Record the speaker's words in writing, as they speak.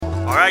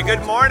All right,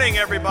 good morning,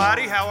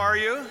 everybody. How are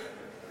you?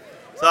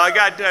 So I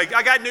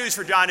got news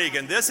for John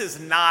Egan. This is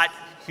not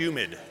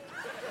humid.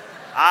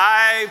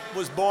 I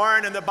was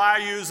born in the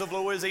bayous of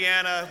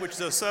Louisiana, which is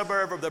a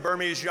suburb of the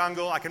Burmese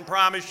jungle. I can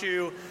promise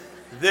you,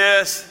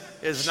 this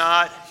is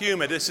not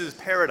humid. This is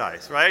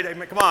paradise, right? I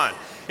mean, come on.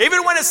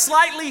 Even when it's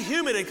slightly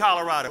humid in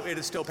Colorado, it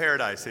is still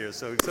paradise here.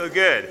 So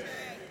good.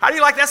 How do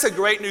you like? That's a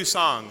great new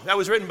song. That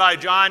was written by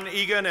John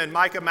Egan and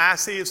Micah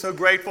Massey. I'm so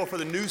grateful for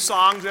the new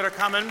songs that are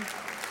coming.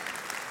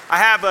 I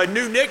have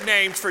new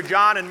nicknames for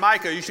John and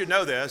Micah. You should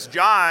know this.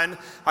 John,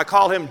 I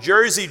call him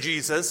Jersey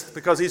Jesus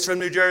because he's from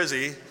New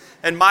Jersey.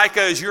 And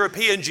Micah is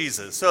European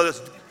Jesus. So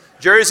this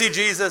Jersey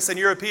Jesus and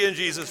European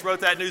Jesus wrote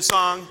that new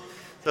song.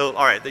 So,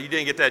 all right, you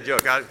didn't get that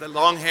joke. The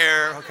long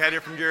hair, okay,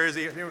 they're from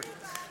Jersey.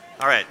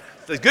 All right,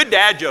 it's a good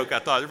dad joke, I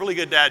thought. A really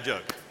good dad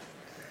joke.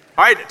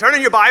 All right, turn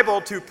in your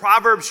Bible to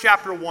Proverbs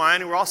chapter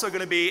 1. We're also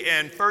going to be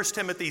in 1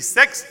 Timothy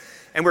 6.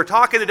 And we're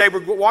talking today,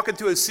 we're walking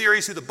through a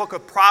series through the book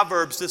of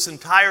Proverbs this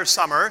entire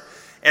summer.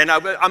 And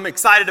I'm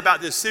excited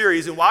about this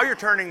series. And while you're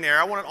turning there,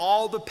 I want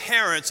all the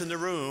parents in the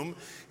room,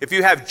 if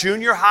you have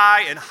junior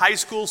high and high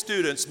school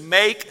students,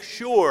 make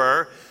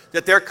sure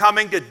that they're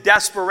coming to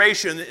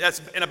Desperation.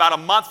 That's in about a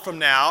month from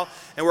now.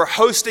 And we're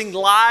hosting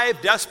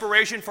live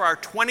Desperation for our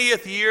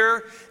 20th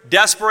year.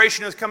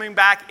 Desperation is coming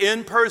back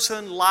in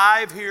person,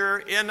 live here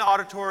in the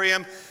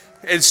auditorium.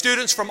 And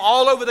students from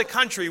all over the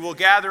country will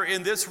gather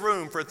in this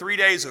room for 3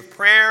 days of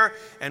prayer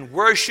and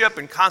worship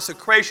and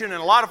consecration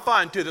and a lot of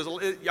fun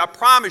too. I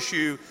promise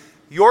you,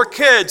 your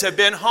kids have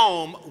been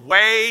home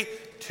way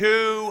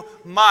too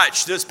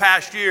much this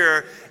past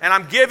year, and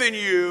I'm giving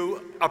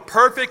you a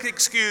perfect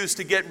excuse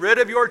to get rid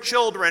of your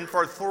children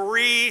for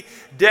 3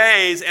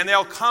 days, and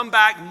they'll come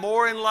back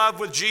more in love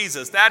with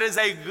Jesus. That is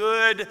a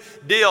good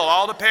deal.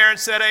 All the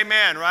parents said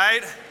amen,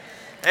 right?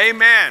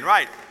 Amen,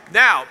 right.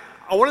 Now,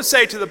 I want to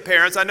say to the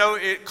parents, I know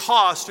it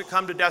costs to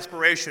come to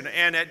Desperation,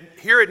 and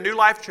here at New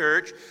Life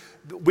Church,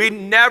 we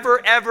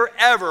never, ever,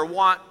 ever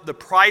want the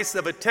price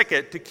of a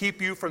ticket to keep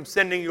you from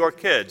sending your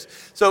kids.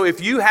 So if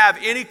you have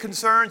any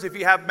concerns,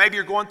 maybe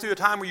you're going through a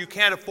time where you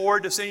can't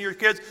afford to send your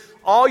kids,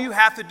 all you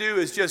have to do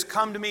is just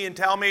come to me and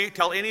tell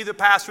any of the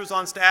pastors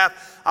on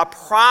staff. I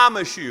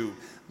promise you,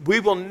 we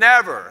will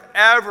never,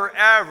 ever,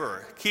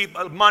 ever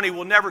money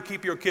will never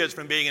keep your kids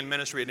from being in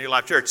ministry at New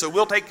Life Church. So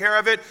we'll take care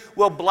of it.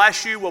 We'll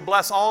bless you. We'll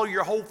bless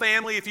your whole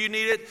family if you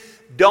need it.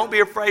 Don't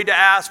be afraid to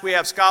ask. We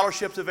have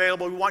scholarships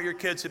available. We want your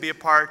kids to be a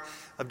part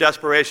of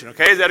Desperation.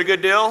 Okay, is that a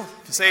good deal?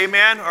 Say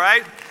amen. All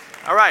right.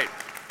 All right.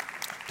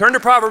 Turn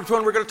to Proverbs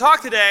 1. We're going to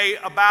talk today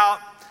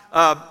about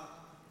a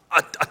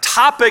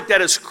topic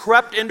that has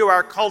crept into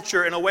our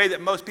culture in a way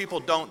that most people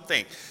don't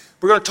think.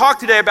 We're going to talk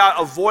today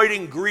about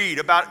avoiding greed,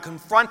 about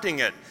confronting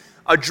it,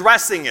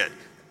 addressing it,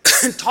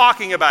 and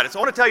talking about it. So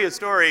I want to tell you a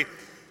story.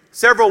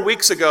 Several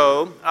weeks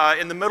ago,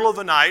 in the middle of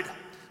the night,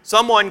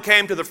 someone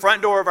came to the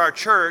front door of our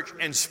church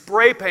and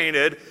spray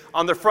painted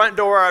on the front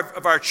door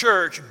of our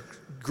church,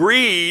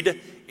 "Greed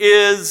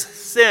is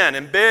sin,"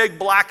 in big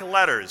black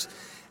letters.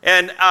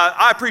 And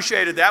I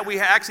appreciated that. We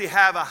actually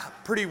have a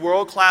pretty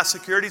world-class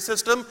security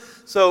system.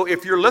 So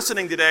if you're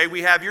listening today,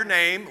 we have your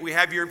name, we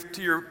have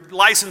your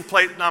license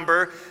plate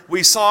number,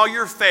 we saw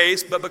your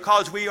face, but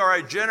because we are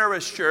a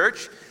generous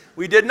church,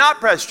 we did not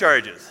press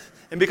charges.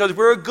 And because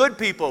we're good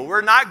people,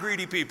 we're not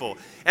greedy people.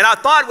 And I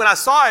thought when I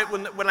saw it,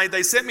 when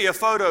they sent me a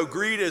photo,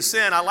 "Greed is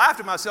sin," I laughed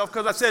at myself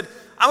because I said,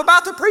 I'm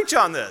about to preach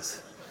on this.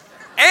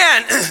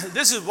 And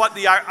this is what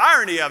the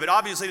irony of it.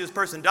 Obviously, this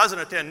person doesn't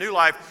attend New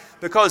Life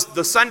because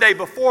the Sunday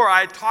before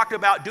I had talked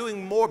about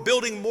building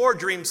more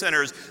dream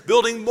centers,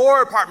 building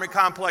more apartment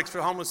complex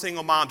for homeless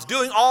single moms,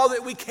 doing all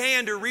that we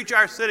can to reach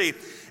our city.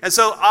 And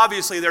so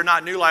obviously they're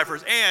not New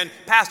Lifers. And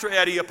Pastor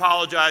Eddie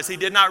apologized. He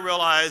did not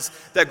realize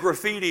that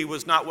graffiti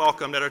was not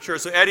welcomed at our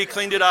church. So Eddie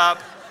cleaned it up.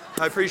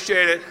 I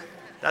appreciate it.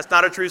 That's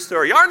not a true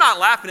story. Y'all are not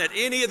laughing at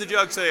any of the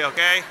jokes today,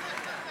 okay?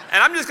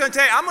 And I'm just going to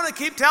tell you, I'm going to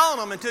keep telling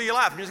them until you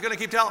laugh. I'm just going to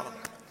keep telling them.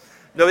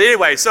 No,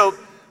 anyway, so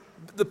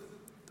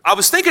I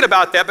was thinking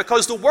about that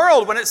because the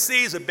world, when it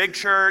sees a big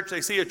church,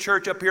 they see a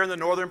church up here in the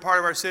northern part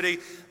of our city,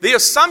 the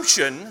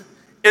assumption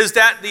is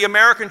that the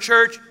American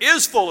church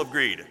is full of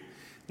greed.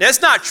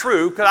 That's not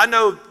true, because I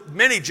know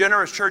many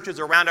generous churches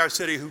around our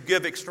city who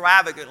give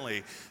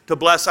extravagantly to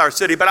bless our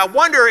city. But I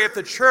wonder if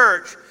the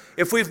church,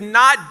 if we've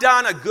not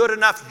done a good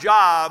enough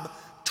job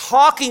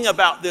talking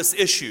about this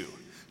issue,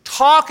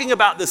 talking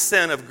about the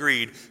sin of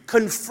greed,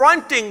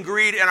 confronting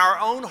greed in our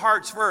own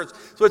hearts first.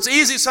 So it's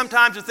easy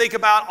sometimes to think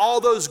about all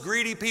those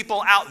greedy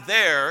people out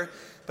there,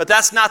 but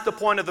that's not the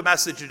point of the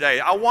message today.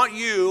 I want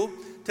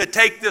you to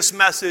take this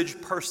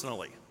message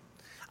personally.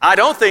 I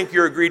don't think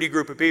you're a greedy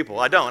group of people.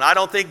 I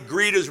don't think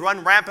greed is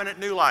run rampant at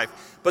New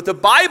Life. But the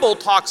Bible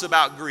talks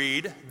about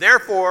greed,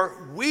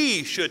 therefore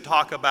we should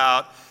talk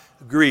about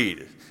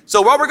greed.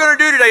 So what we're going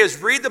to do today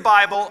is read the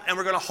Bible, and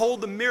we're going to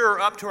hold the mirror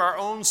up to our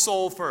own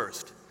soul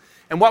first.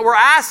 And what we're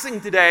asking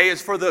today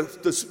is for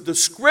the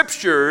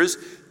scriptures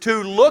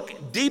to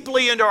look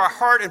deeply into our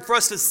heart and for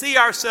us to see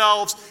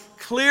ourselves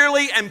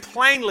clearly and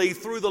plainly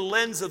through the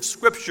lens of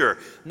Scripture,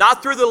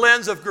 not through the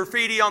lens of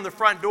graffiti on the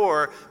front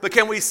door, but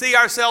can we see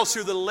ourselves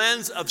through the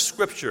lens of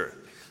Scripture?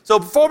 So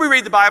before we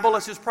read the Bible,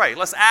 let's just pray.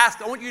 Let's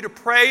ask, I want you to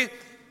pray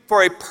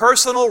for a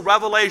personal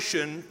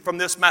revelation from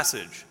this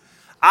message.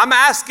 I'm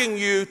asking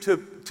you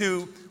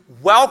to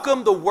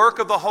welcome the work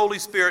of the Holy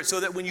Spirit so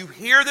that when you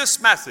hear this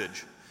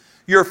message,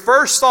 your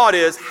first thought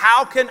is,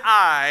 how can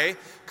I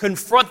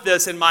confront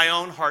this in my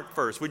own heart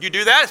first? Would you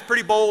do that? It's a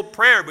pretty bold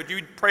prayer. Would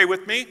you pray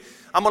with me?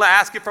 I'm going to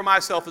ask it for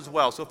myself as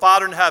well. So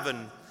Father in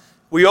heaven,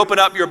 we open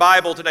up your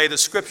Bible today, the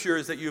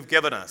Scriptures that you've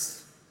given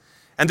us.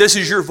 And this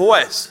is your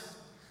voice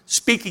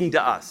speaking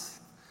to us.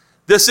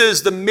 This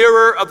is the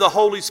mirror of the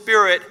Holy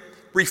Spirit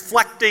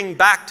reflecting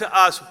back to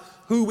us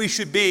who we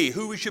should be,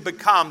 who we should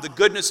become, the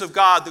goodness of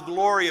God, the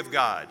glory of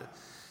God.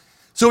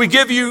 So we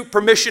give you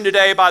permission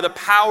today by the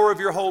power of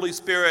your Holy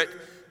Spirit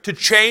to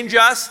change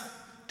us,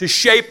 to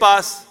shape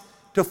us,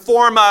 to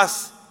form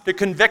us, to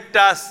convict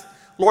us,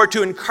 Lord,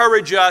 to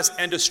encourage us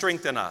and to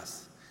strengthen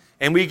us.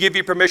 And we give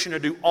you permission to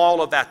do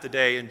all of that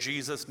today in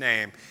Jesus'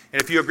 name.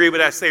 And if you agree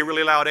with that, say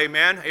really loud,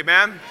 amen.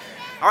 Amen.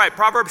 All right,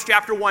 Proverbs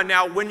chapter 1.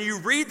 Now, when you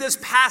read this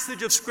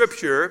passage of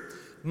Scripture,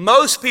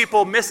 most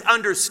people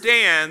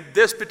misunderstand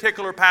this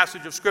particular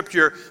passage of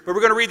Scripture, but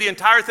we're going to read the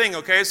entire thing,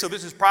 okay? So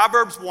this is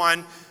Proverbs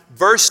 1,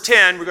 verse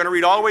 10. We're going to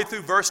read all the way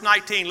through verse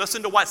 19.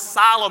 Listen to what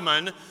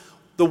Solomon,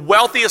 the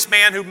wealthiest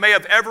man who may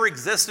have ever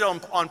existed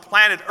on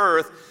planet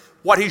Earth,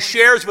 what he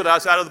shares with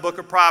us out of the book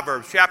of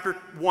Proverbs. Chapter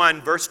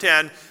 1, verse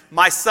 10.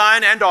 My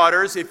son and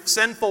daughters, if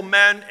sinful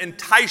men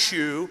entice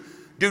you,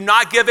 do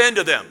not give in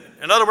to them.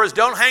 In other words,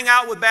 don't hang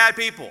out with bad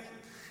people.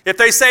 If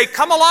they say,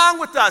 come along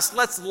with us,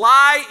 let's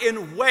lie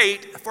in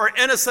wait for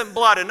innocent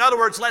blood. In other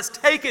words, let's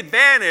take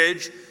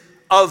advantage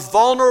of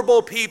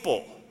vulnerable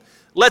people.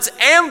 Let's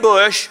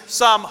ambush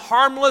some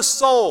harmless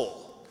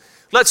soul.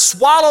 Let's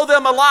swallow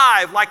them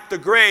alive like the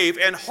grave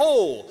and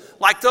whole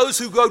like those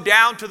who go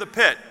down to the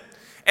pit.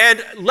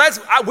 And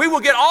we will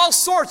get all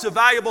sorts of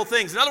valuable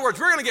things. In other words,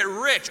 we're going to get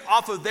rich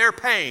off of their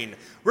pain.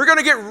 We're going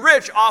to get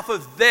rich off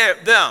of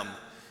them.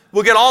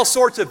 We'll get all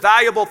sorts of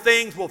valuable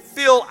things. We'll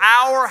fill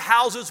our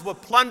houses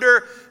with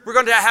plunder. We're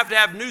going to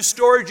have new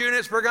storage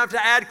units. We're going to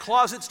have to add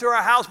closets to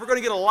our house. We're going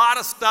to get a lot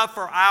of stuff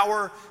for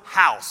our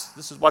house.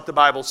 This is what the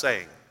Bible's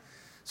saying.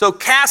 So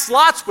cast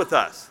lots with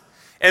us,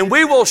 and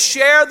we will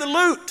share the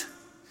loot.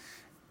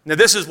 Now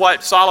this is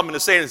what Solomon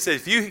is saying. He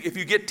says, if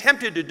you get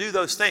tempted to do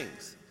those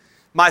things,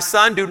 my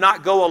son, do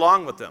not go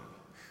along with them.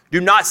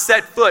 Do not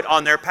set foot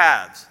on their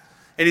paths.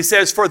 And he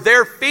says, for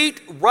their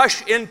feet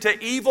rush into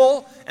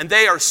evil, and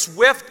they are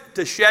swift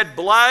to shed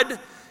blood.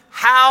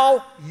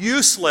 How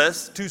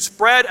useless to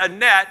spread a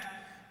net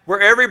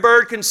where every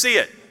bird can see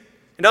it.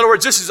 In other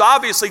words, this is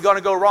obviously going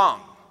to go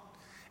wrong.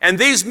 And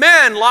these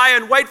men lie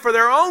in wait for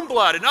their own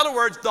blood. In other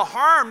words, the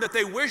harm that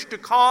they wish to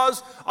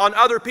cause on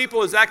other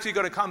people is actually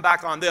going to come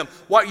back on them.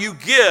 What you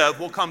give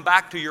will come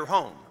back to your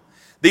home.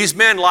 These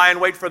men lie in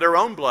wait for their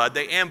own blood.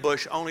 They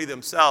ambush only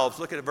themselves.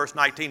 Look at verse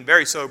 19,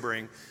 very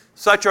sobering.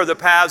 Such are the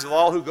paths of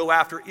all who go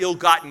after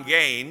ill-gotten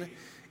gain.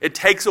 It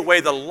takes away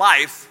the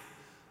life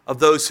of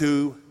those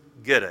who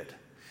get it.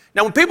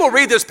 Now, when people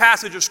read this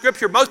passage of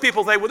Scripture, most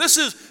people think, well, this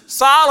is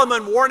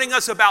Solomon warning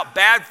us about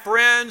bad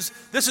friends.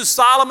 This is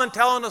Solomon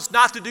telling us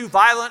not to do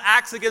violent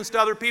acts against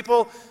other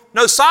people.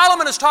 No,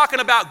 Solomon is talking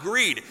about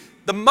greed.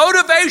 The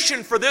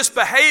motivation for this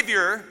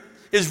behavior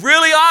is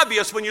really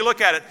obvious when you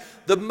look at it.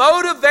 The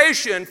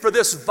motivation for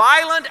this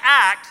violent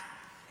act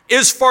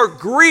is for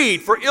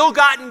greed, for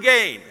ill-gotten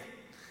gain.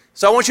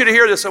 So I want you to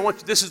hear this.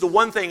 This is the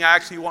one thing I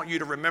actually want you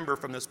to remember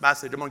from this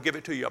message. I'm going to give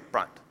it to you up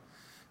front.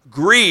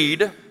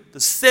 Greed, the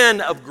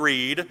sin of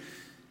greed,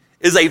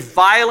 is a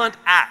violent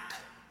act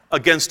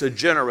against a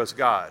generous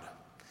God.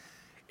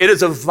 It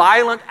is a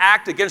violent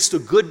act against the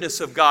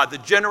goodness of God, the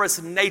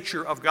generous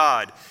nature of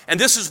God. And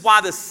this is why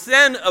the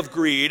sin of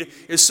greed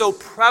is so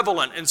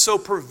prevalent and so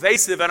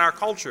pervasive in our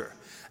culture.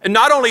 And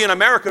not only in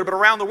America, but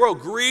around the world.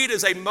 Greed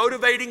is a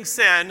motivating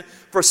sin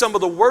for some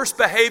of the worst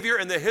behavior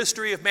in the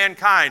history of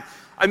mankind.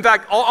 In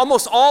fact,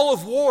 almost all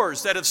of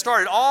wars that have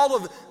started,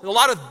 a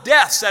lot of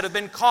deaths that have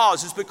been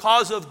caused is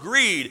because of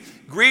greed.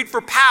 Greed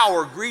for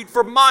power, greed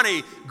for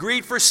money,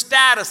 greed for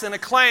status and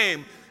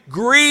acclaim.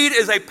 Greed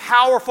is a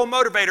powerful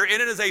motivator,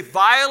 and it is a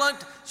violent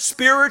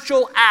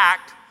spiritual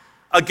act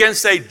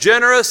against a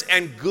generous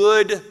and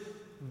good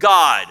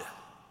God.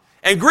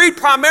 And greed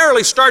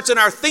primarily starts in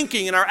our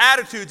thinking and our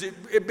attitudes.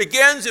 It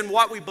begins in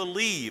what we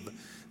believe.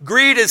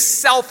 Greed is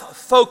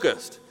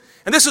self-focused.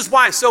 And this is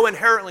why it's so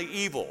inherently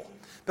evil.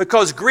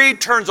 Because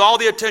greed turns all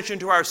the attention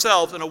to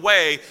ourselves and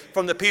away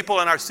from the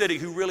people in our city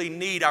who really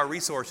need our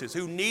resources,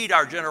 who need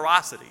our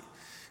generosity.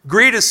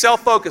 Greed is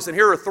self-focused, and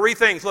here are three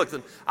things. Look,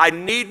 I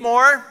need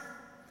more,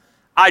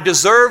 I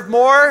deserve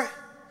more,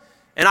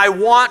 and I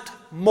want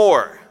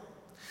more.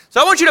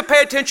 So I want you to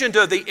pay attention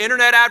to the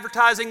internet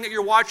advertising that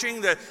you're watching,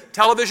 the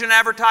television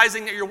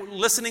advertising that you're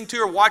listening to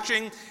or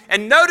watching,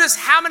 and notice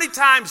how many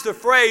times the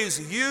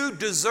phrase, you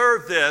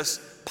deserve this,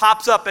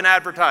 pops up in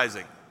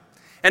advertising.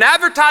 And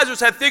advertisers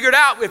have figured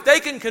out if they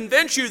can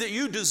convince you that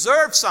you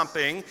deserve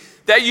something,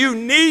 that you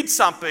need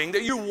something,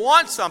 that you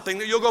want something,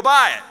 that you'll go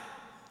buy it.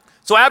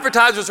 So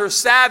advertisers are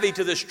savvy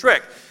to this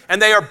trick,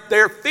 and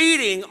they're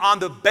feeding on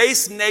the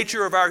base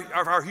nature of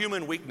our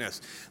human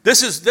weakness.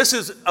 This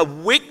is a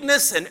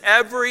weakness in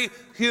every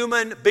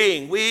human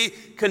being. We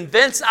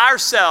convince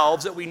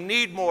ourselves that we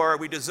need more,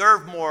 we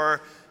deserve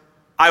more,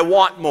 I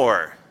want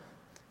more.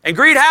 And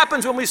greed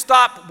happens when we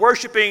stop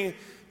worshiping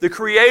the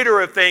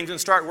creator of things and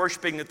start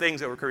worshiping the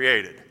things that were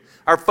created.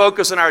 Our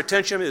focus and our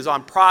attention is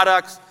on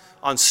products,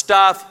 on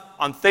stuff,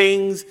 on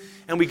things,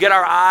 and we get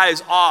our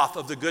eyes off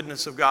of the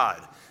goodness of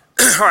God.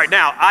 All right,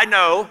 now, I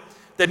know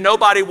that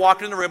nobody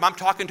walked in the room. I'm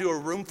talking to a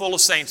room full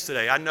of saints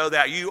today. I know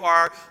that. You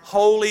are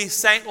holy,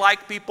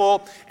 saint-like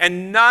people,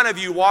 and none of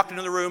you walked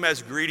into the room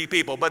as greedy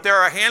people. But there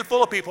are a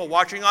handful of people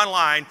watching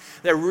online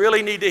that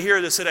really need to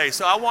hear this today.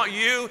 So I want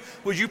you,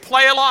 would you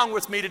play along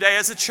with me today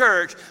as a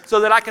church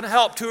so that I can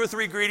help 2 or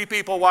 3 greedy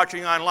people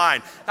watching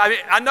online? I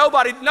mean,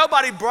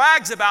 nobody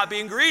brags about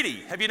being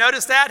greedy. Have you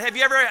noticed that? Have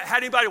you ever had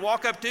anybody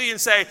walk up to you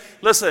and say,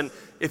 listen,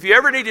 if you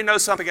ever need to know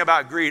something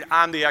about greed,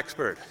 I'm the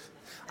expert.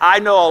 I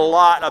know a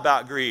lot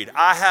about greed.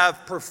 I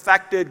have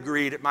perfected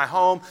greed at my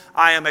home.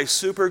 I am a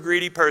super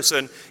greedy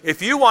person.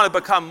 If you want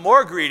to become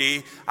more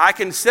greedy, I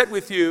can sit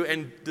with you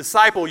and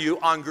disciple you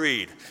on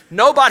greed.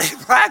 Nobody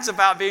brags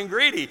about being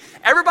greedy.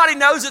 Everybody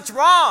knows it's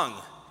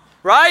wrong,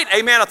 right?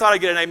 Amen. I thought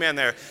I'd get an amen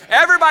there.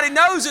 Everybody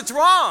knows it's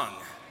wrong,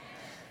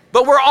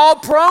 but we're all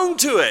prone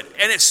to it.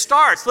 And it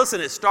starts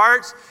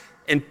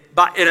in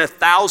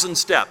 1,000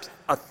 steps.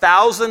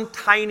 1,000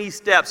 tiny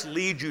steps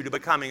lead you to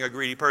becoming a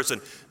greedy person.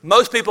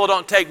 Most people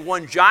don't take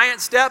one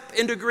giant step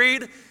into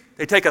greed.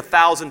 They take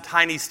 1,000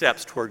 tiny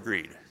steps toward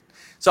greed.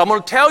 So I'm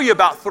going to tell you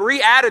about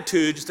 3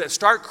 attitudes that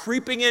start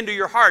creeping into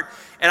your heart.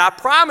 And I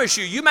promise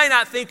you, you may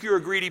not think you're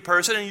a greedy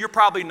person, and you're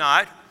probably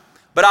not.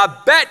 But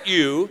I bet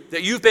you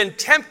that you've been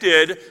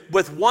tempted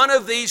with one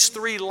of these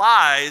 3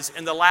 lies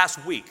in the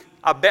last week.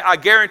 I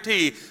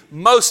guarantee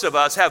most of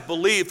us have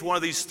believed one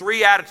of these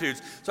 3 attitudes.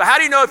 So how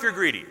do you know if you're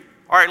greedy?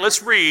 All right,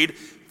 let's read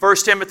 1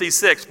 Timothy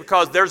 6,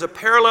 because there's a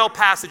parallel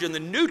passage in the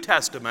New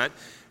Testament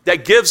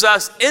that gives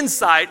us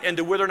insight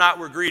into whether or not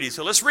we're greedy.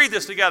 So let's read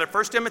this together.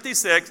 1 Timothy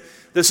 6,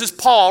 this is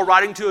Paul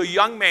writing to a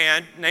young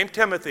man named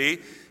Timothy,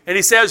 and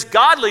he says,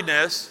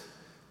 godliness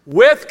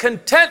with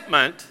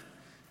contentment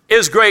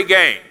is great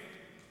gain.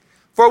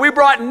 For we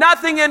brought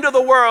nothing into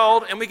the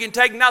world, and we can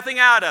take nothing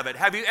out of it.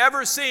 Have you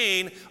ever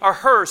seen a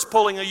hearse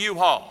pulling a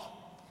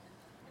U-Haul?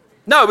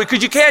 No,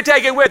 because you can't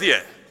take it with you.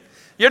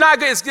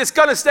 It's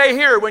going to stay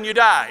here when you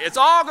die. It's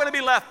all going to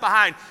be left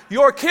behind.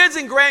 Your kids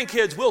and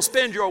grandkids will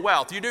spend your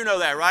wealth. You do know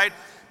that, right?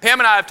 Pam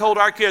and I have told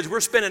our kids,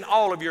 we're spending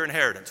all of your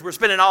inheritance. We're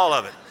spending all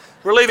of it.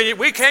 We're leaving you.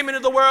 We came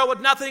into the world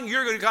with nothing.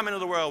 You're going to come into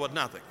the world with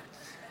nothing.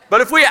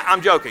 But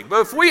I'm joking.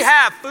 But if we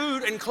have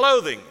food and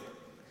clothing,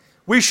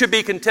 we should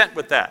be content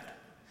with that.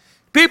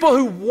 People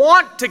who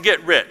want to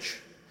get rich.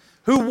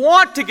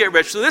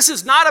 So this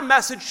is not a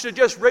message to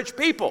just rich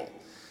people.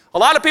 A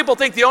lot of people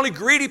think the only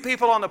greedy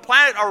people on the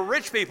planet are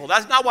rich people.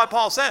 That's not what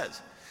Paul says.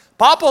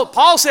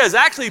 Paul says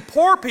actually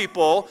poor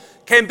people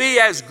can be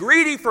as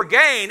greedy for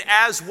gain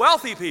as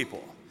wealthy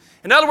people.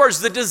 In other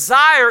words, the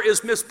desire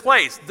is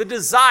misplaced. The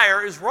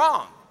desire is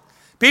wrong.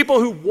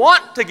 People who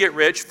want to get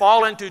rich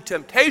fall into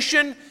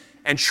temptation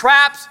and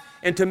traps,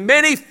 into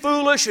many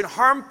foolish and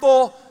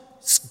harmful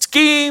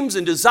schemes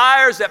and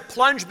desires that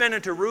plunge men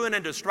into ruin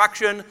and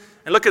destruction.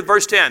 And look at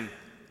verse 10.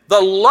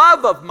 The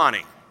love of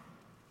money,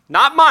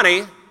 not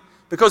money,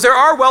 because there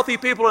are wealthy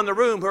people in the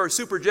room who are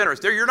super generous.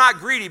 You're not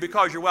greedy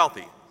because you're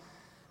wealthy.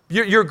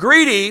 You're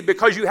greedy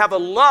because you have a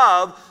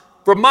love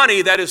for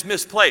money that is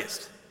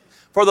misplaced.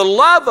 For the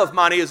love of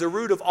money is the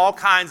root of all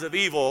kinds of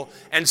evil.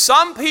 And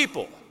some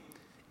people,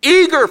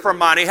 eager for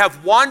money,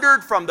 have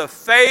wandered from the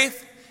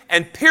faith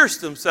and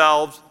pierced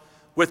themselves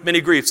with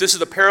many griefs. This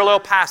is a parallel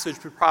passage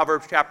to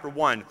Proverbs chapter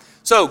 1.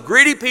 So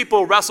greedy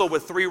people wrestle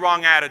with 3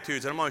 wrong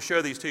attitudes, and I'm going to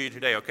share these to you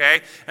today,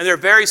 okay? And they're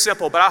very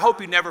simple, but I hope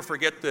you never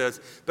forget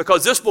this,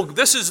 because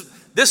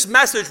this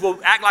message will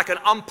act like an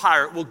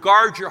umpire. It will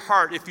guard your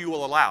heart if you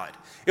will allow it.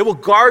 It will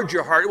guard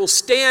your heart. It will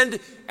stand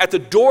at the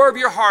door of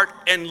your heart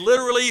and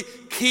literally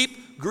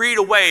keep greed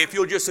away if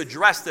you'll just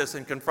address this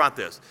and confront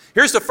this.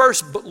 Here's the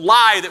first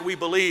lie that we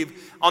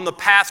believe on the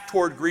path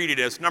toward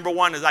greediness. Number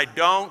 1 is I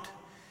don't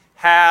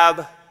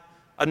have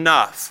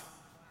enough.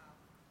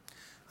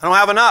 I don't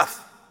have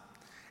enough.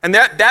 And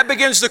that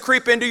begins to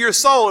creep into your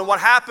soul. And what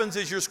happens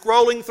is you're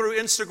scrolling through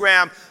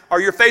Instagram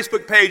or your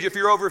Facebook page if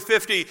you're over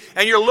 50,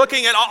 and you're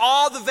looking at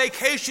all the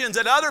vacations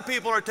that other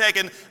people are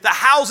taking, the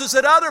houses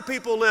that other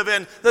people live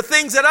in, the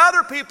things that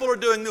other people are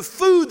doing, the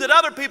food that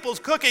other people's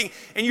cooking,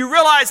 and you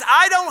realize,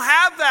 I don't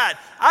have that.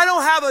 I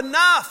don't have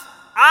enough.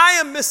 I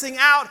am missing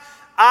out.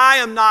 I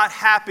am not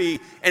happy.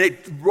 And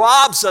it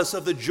robs us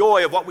of the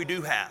joy of what we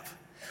do have.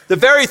 The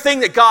very thing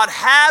that God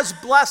has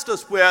blessed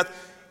us with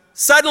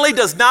suddenly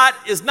is not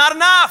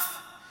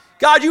enough.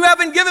 God, you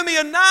haven't given me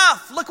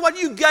enough. Look what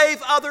you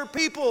gave other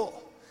people.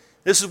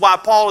 This is why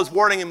Paul is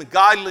warning him,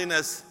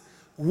 godliness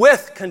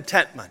with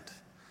contentment.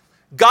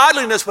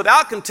 Godliness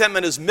without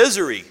contentment is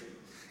misery.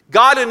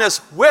 Godliness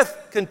with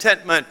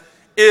contentment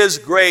is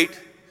great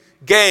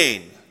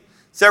gain.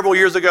 Several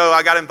years ago,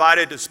 I got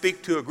invited to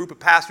speak to a group of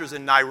pastors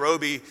in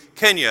Nairobi,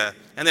 Kenya,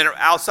 and then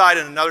outside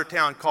in another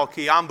town called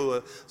Kiambu,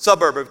 a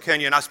suburb of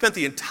Kenya. And I spent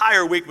the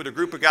entire week with a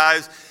group of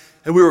guys,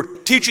 and we were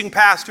teaching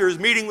pastors,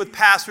 meeting with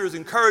pastors,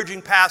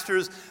 encouraging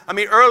pastors. I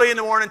mean, early in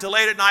the morning to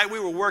late at night, we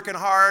were working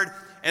hard.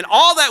 And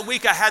all that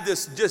week, I had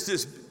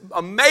this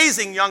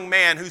amazing young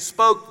man who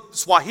spoke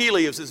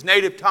Swahili as his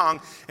native tongue,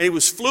 and he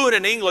was fluent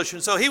in English.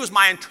 And so he was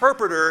my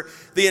interpreter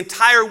the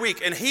entire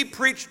week, and he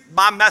preached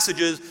my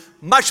messages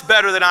much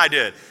better than I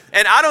did.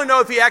 And I don't know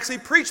if he actually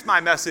preached my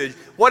message.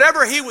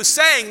 Whatever he was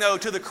saying, though,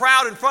 to the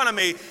crowd in front of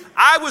me,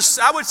 I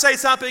would say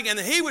something, and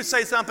he would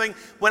say something.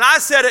 When I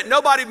said it,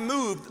 nobody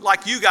moved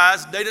like you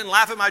guys. They didn't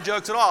laugh at my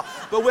jokes at all.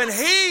 But when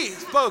he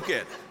spoke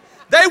it,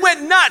 they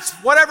went nuts.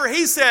 Whatever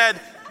he said,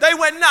 they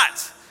went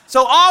nuts.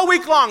 So all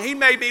week long, he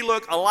made me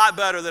look a lot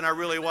better than I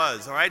really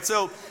was, all right?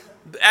 So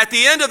at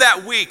the end of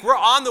that week, we're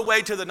on the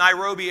way to the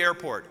Nairobi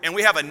airport, and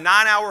we have a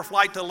 9-hour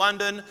flight to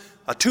London,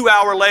 a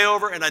 2-hour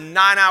layover, and a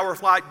 9-hour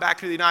flight back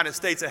to the United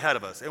States ahead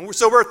of us. And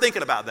so we're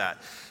thinking about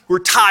that. We're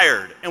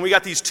tired, and we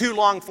got these 2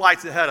 long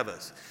flights ahead of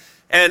us.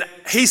 And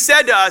he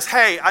said to us,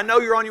 hey, I know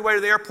you're on your way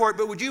to the airport,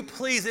 but would you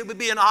please, it would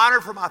be an honor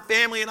for my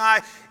family and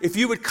I if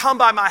you would come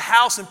by my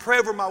house and pray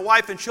over my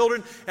wife and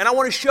children, and I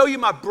want to show you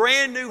my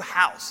brand new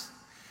house.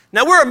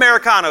 Now, we're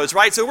Americanos,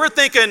 right? So we're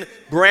thinking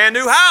brand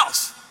new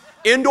house,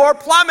 indoor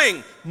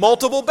plumbing,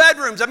 multiple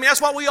bedrooms. I mean, that's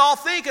what we all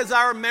think is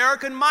our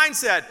American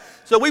mindset.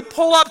 So we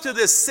pull up to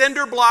this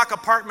cinder block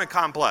apartment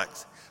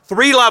complex,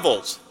 3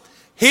 levels.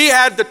 He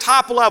had the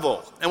top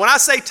level. And when I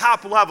say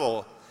top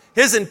level,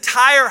 his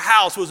entire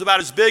house was about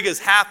as big as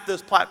half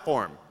this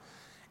platform.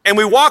 And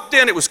we walked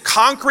in, it was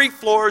concrete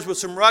floors with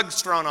some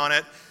rugs thrown on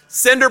it,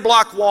 cinder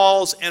block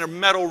walls, and a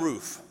metal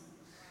roof.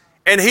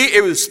 And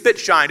it was spit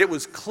shined, it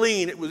was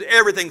clean,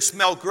 everything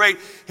smelled great.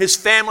 His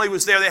family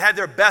was there, they had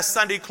their best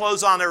Sunday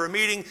clothes on, they were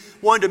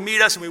wanted to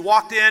meet us, and we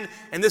walked in,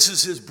 and this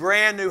is his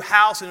brand new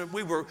house, and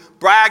we were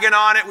bragging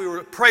on it.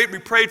 We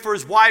prayed for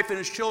his wife and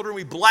his children,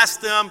 we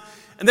blessed them.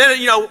 And then,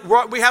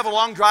 we have a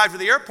long drive to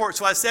the airport,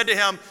 so I said to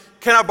him,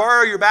 can I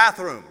borrow your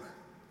bathroom?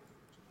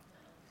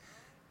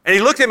 And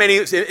he looked at me,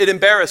 and it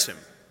embarrassed him.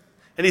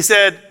 And he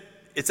said,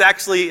 it's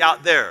actually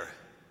out there.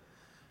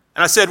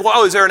 And I said,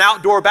 well, is there an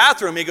outdoor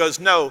bathroom? He goes,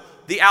 no,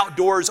 the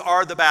outdoors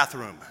are the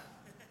bathroom.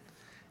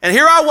 And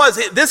here I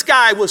was, this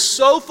guy was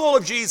so full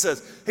of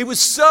Jesus. He was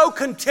so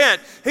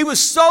content. He was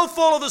so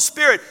full of the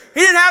Spirit. He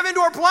didn't have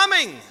indoor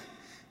plumbing.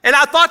 And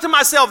I thought to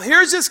myself,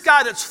 here's this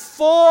guy that's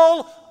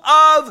full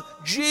of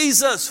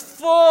Jesus,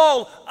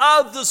 full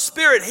of the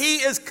Spirit. He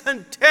is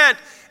content.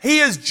 He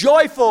is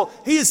joyful.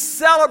 He is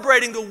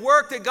celebrating the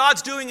work that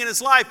God's doing in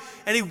his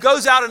life. And he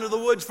goes out into the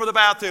woods for the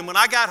bathroom. When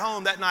I got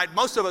home that night,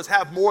 most of us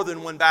have more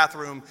than one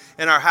bathroom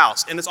in our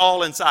house. And it's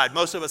all inside.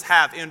 Most of us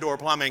have indoor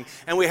plumbing.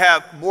 And we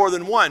have more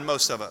than one,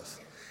 most of us.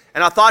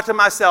 And I thought to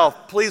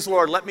myself, please,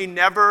 Lord, let me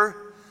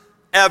never,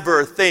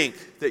 ever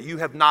think that you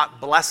have not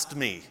blessed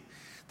me.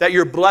 That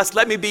you're blessed.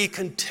 Let me be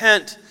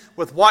content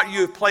with what you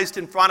have placed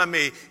in front of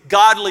me.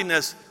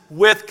 Godliness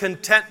with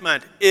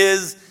contentment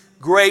is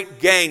great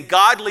gain.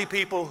 Godly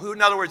people who,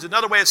 in other words,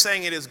 another way of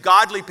saying it is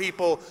godly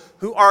people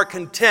who are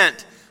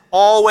content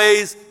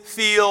always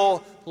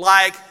feel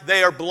like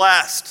they are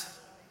blessed.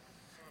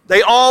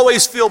 They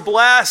always feel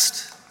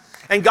blessed.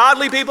 And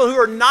godly people who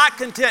are not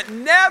content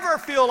never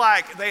feel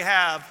like they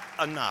have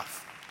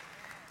enough.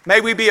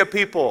 May we be a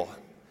people.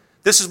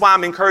 This is why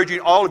I'm encouraging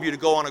all of you to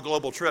go on a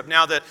global trip.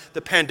 Now that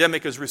the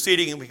pandemic is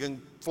receding and we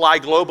can fly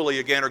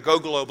globally again or go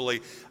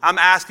globally, I'm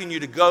asking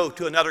you to go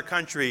to another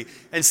country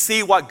and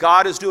see what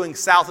God is doing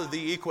south of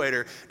the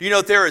equator. Do you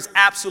know there is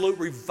absolute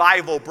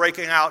revival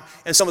breaking out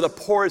in some of the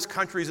poorest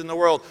countries in the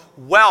world?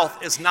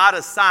 Wealth is not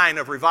a sign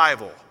of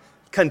revival.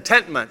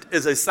 Contentment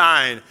is a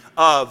sign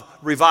of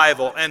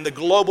revival. And the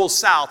global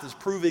south is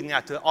proving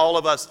that to all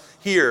of us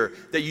here,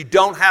 that you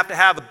don't have to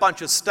have a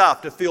bunch of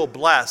stuff to feel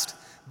blessed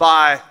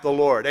by the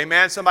Lord.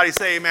 Amen? Somebody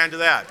say amen to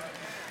that.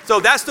 So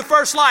that's the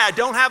first lie. I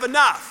don't have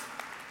enough.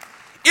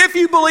 If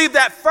you believe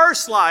that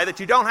first lie, that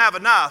you don't have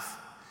enough,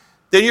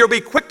 then you'll be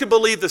quick to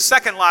believe the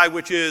second lie,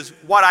 which is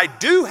what I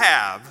do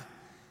have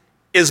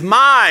is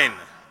mine.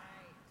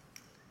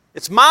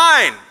 It's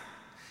mine.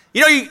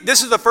 You know,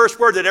 this is the first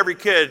word that every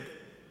kid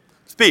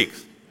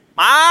speaks.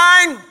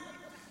 Mine.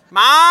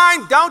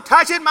 Mine. Don't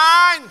touch it.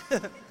 Mine.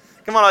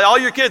 Come on, all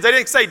your kids, they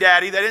didn't say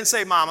daddy. They didn't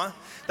say mama.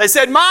 They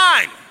said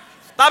mine.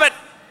 Stop it.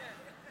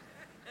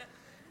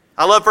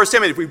 I love 1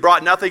 Timothy. If we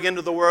brought nothing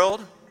into the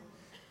world,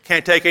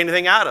 can't take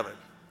anything out of it.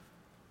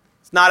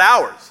 It's not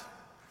ours.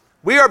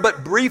 We are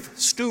but brief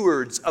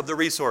stewards of the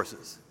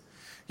resources.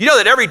 You know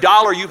that every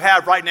dollar you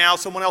have right now,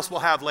 someone else will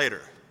have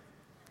later.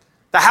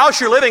 The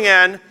house you're living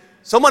in,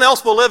 someone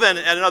else will live in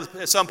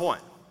at some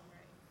point.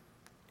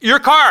 Your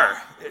car,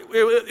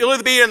 it'll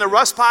either be in the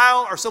rust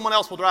pile or someone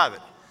else will drive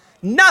it.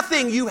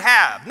 Nothing you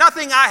have,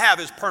 nothing I have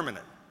is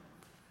permanent.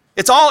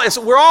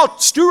 We're all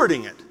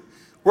stewarding it.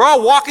 We're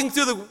all walking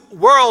through the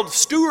world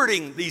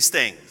stewarding these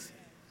things.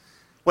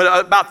 When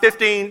about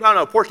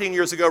 14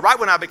 years ago, right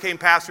when I became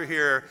pastor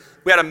here,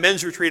 we had a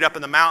men's retreat up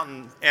in the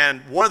mountain, and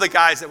one of the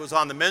guys that was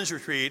on the men's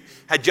retreat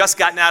had just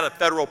gotten out of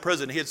federal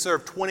prison. He had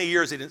served 20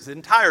 years in his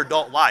entire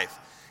adult life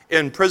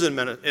in prison.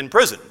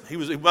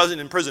 He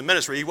wasn't in prison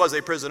ministry, he was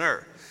a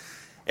prisoner.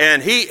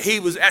 And he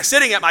was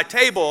sitting at my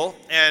table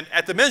and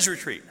at the men's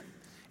retreat.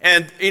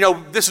 And,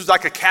 this was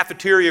like a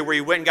cafeteria where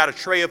you went and got a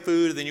tray of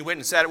food, and then you went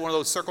and sat at one of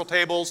those circle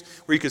tables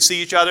where you could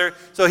see each other.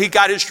 So he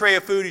got his tray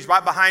of food. He's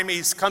right behind me.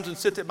 He comes and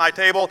sits at my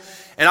table,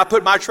 and I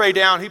put my tray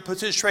down. He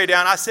puts his tray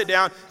down. I sit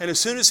down, and as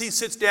soon as he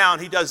sits down,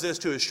 he does this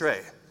to his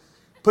tray.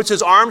 Puts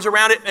his arms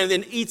around it and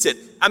then eats it.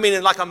 I mean,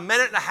 in like a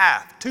minute and a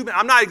half, 2 minutes,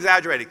 I'm not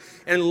exaggerating.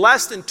 In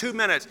less than 2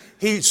 minutes,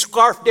 he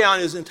scarfed down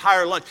his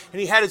entire lunch.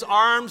 And he had his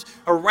arms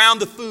around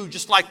the food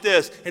just like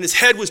this, and his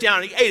head was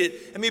down, and he ate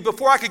it. I mean,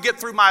 before I could get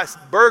through my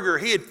burger,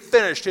 he had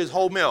finished his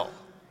whole meal.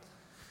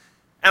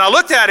 And I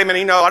looked at him, and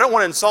I don't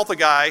want to insult the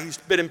guy. He's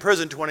been in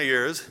prison 20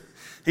 years.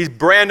 He's a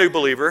brand new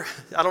believer.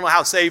 I don't know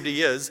how saved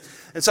he is.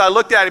 And so I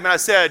looked at him, and I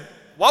said,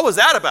 what was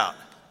that about?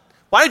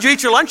 Why did you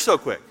eat your lunch so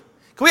quick?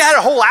 Because we had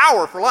a whole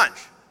hour for lunch.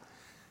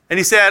 And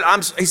he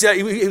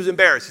was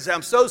embarrassed. He said,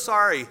 I'm so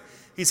sorry.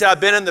 He said,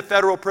 I've been in the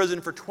federal prison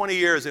for 20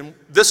 years, and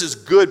this is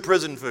good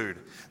prison food.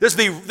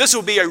 This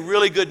will be a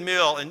really good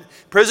meal in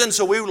prison.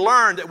 So we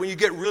learned that when you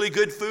get really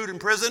good food in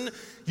prison,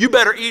 you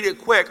better eat it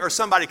quick or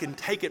somebody can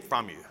take it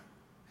from you.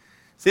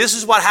 See, this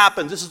is what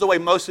happens. This is the way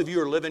most of you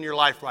are living your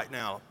life right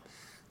now.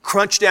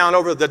 Crunch down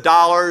over the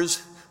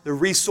dollars, the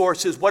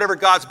resources, whatever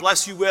God's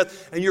blessed you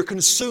with, and you're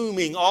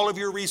consuming all of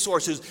your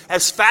resources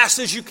as fast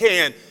as you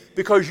can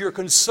because you're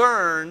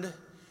concerned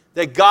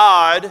that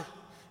God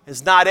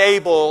is not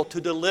able to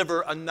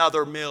deliver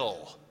another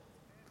meal.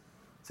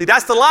 See,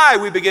 that's the lie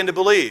we begin to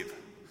believe.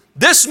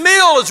 This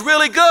meal is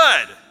really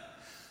good,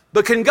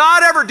 but can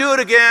God ever do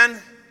it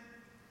again?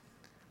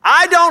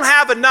 I don't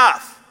have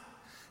enough.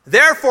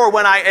 Therefore,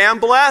 when I am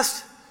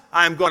blessed,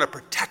 I am going to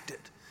protect it.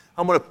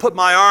 I'm going to put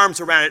my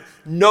arms around it.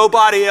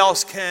 Nobody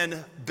else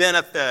can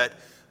benefit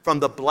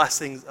from the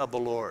blessings of the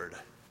Lord.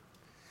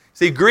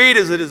 See, greed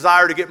is a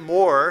desire to get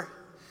more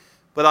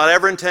without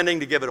ever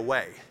intending to give it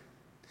away.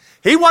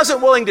 He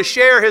wasn't willing to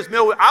share his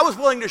meal. I was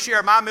willing to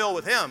share my meal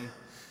with him,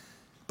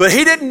 but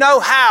he didn't know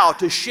how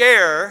to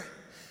share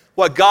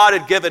what God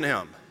had given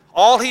him.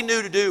 All he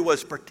knew to do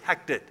was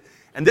protect it.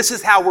 And this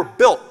is how we're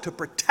built, to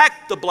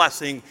protect the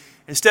blessing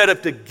instead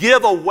of to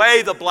give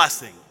away the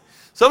blessing.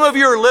 Some of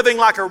you are living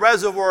like a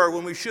reservoir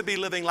when we should be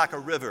living like a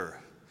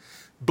river.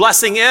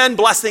 Blessing in,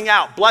 blessing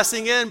out,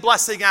 blessing in,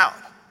 blessing out.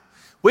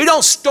 We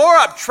don't store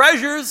up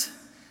treasures.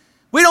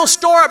 We don't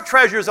store up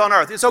treasures on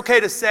earth. It's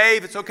okay to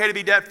save. It's okay to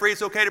be debt-free.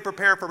 It's okay to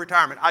prepare for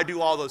retirement. I do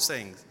all those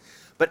things.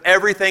 But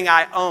everything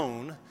I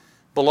own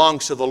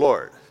belongs to the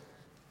Lord.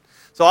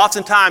 So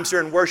oftentimes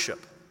during worship,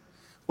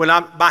 when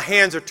my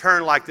hands are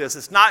turned like this,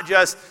 it's not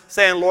just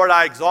saying, Lord,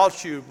 I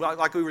exalt you,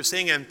 like we were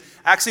singing.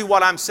 Actually,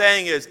 what I'm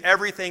saying is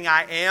everything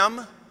I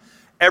am,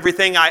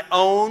 everything I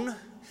own,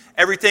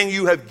 everything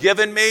you have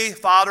given me,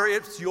 Father,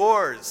 it's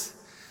yours.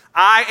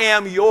 I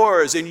am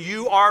yours and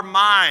you are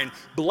mine.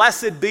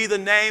 Blessed be the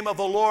name of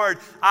the Lord.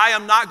 I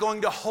am not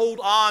going to hold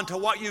on to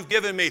what you've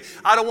given me.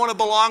 I don't want to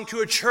belong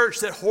to a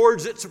church that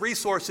hoards its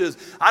resources.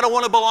 I don't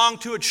want to belong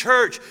to a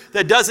church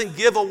that doesn't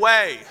give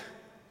away.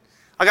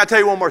 I got to tell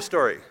you one more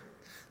story.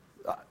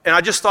 And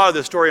I just thought of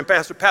this story, and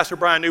Pastor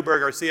Brian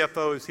Newberg, our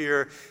CFO, is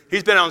here.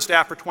 He's been on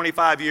staff for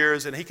 25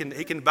 years, and he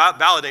can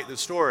validate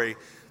this story.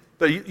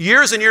 But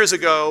years and years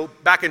ago,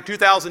 back in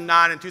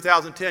 2009 and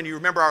 2010, you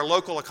remember our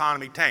local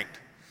economy tanked.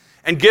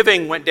 And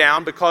giving went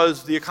down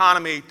because the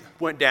economy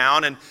went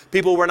down and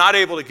people were not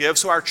able to give.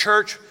 So our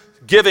church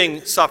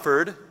giving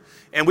suffered.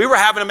 And we were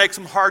having to make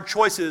some hard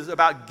choices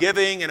about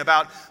giving and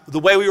about the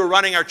way we were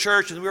running our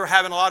church. And we were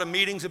having a lot of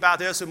meetings about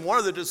this. And one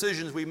of the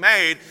decisions we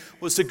made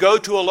was to go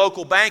to a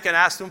local bank and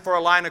ask them for a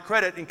line of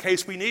credit in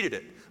case we needed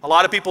it. A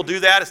lot of people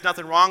do that. There's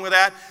nothing wrong with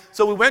that.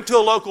 So we went to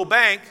a local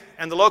bank,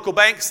 and the local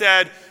bank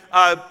said,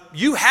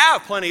 you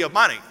have plenty of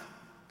money.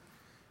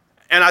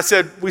 And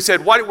we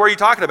said, what were you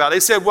talking about?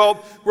 They said,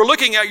 well, we're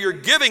looking at your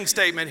giving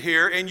statement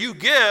here, and you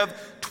give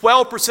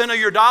 12% of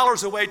your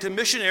dollars away to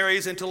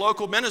missionaries and to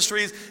local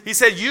ministries. He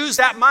said, use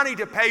that money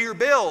to pay your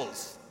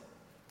bills.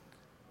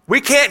 We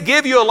can't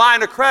give you a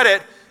line of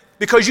credit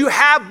because you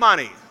have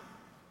money.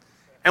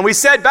 And we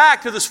said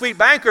back to the sweet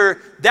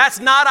banker, that's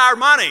not our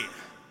money.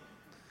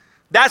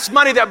 That's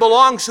money that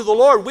belongs to the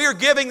Lord. We're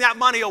giving that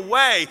money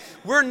away.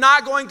 We're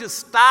not going to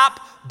stop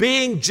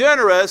being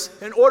generous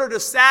in order to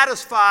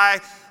satisfy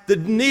the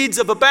needs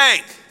of a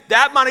bank.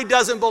 That money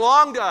doesn't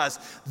belong to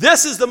us.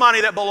 This is the money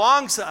that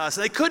belongs to us.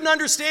 And they couldn't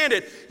understand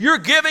it. You're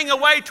giving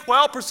away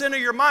 12% of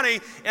your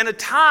money in a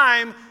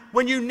time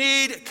when you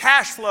need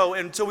cash flow.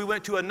 And so we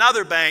went to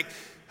another bank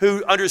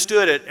who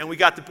understood it, and we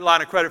got the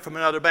line of credit from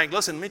another bank.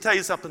 Listen, let me tell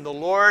you something. The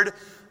Lord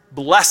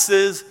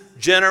blesses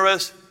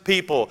generous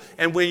people.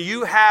 And when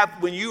you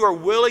are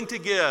willing to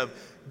give,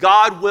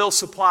 God will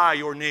supply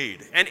your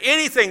need. And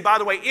anything, by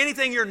the way,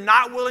 anything you're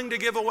not willing to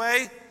give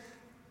away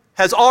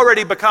has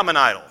already become an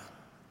idol.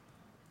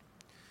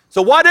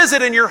 So what is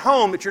it in your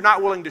home that you're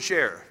not willing to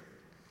share?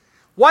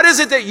 What is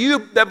it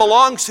that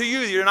belongs to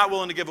you that you're not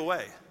willing to give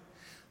away?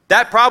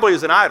 That probably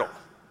is an idol.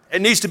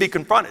 It needs to be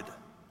confronted.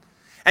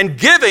 And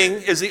giving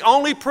is the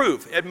only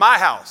proof at my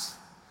house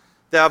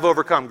that I've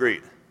overcome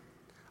greed.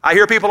 I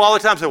hear people all the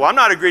time say, well, I'm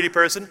not a greedy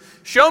person.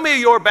 Show me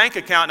your bank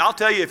account and I'll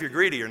tell you if you're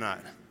greedy or not.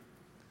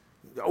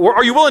 Or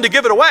are you willing to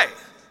give it away?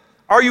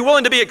 Are you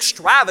willing to be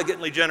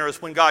extravagantly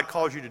generous when God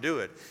calls you to do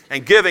it?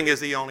 And giving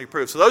is the only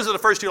proof. So those are the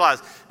first two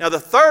lies. Now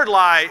the third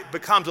lie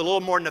becomes a little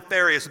more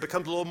nefarious. It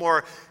becomes a little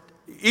more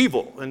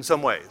evil in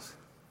some ways.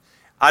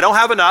 I don't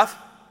have enough.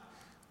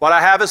 What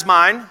I have is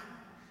mine.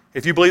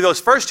 If you believe those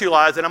first two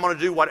lies, then I'm going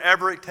to do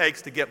whatever it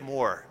takes to get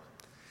more.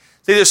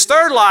 See, this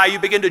third lie, you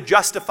begin to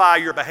justify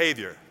your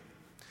behavior.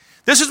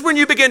 This is when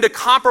you begin to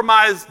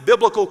compromise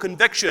biblical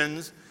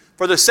convictions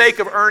for the sake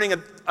of earning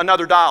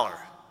another dollar.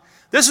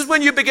 This is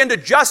when you begin to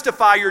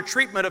justify your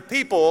treatment of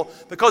people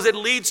because it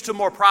leads to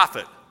more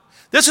profit.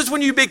 This is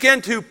when you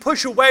begin to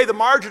push away the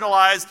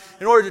marginalized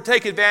in order to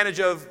take advantage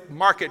of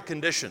market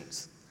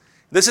conditions.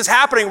 This is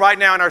happening right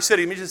now in our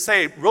city. Let me just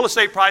say, real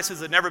estate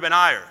prices have never been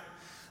higher.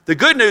 The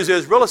good news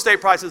is real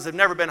estate prices have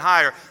never been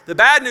higher. The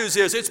bad news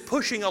is it's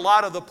pushing a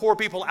lot of the poor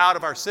people out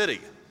of our city.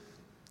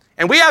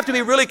 And we have to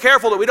be really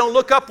careful that we don't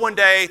look up one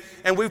day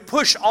and we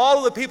push all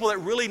of the people that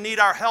really need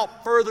our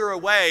help further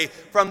away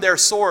from their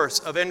source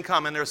of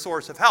income and their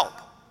source of help.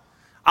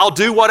 I'll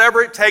do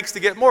whatever it takes to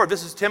get more.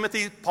 This is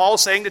Paul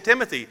saying to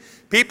Timothy,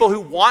 people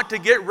who want to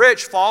get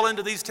rich fall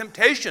into these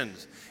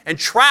temptations and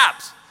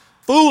traps,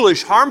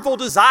 foolish, harmful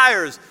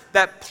desires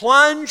that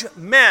plunge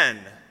men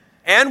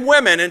and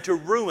women into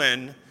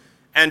ruin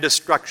and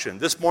destruction.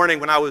 This morning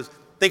when I was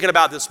thinking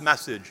about this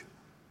message,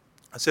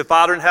 I said,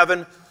 Father in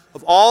heaven,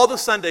 of all the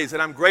Sundays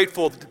that I'm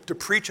grateful to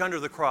preach under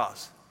the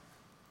cross,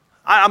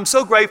 I'm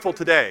so grateful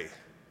today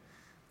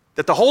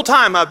that the whole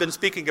time I've been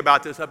speaking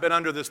about this, I've been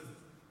under this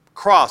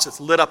cross that's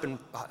lit up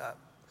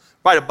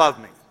right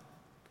above me.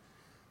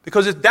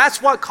 Because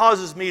that's what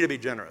causes me to be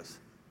generous.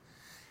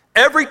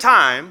 Every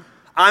time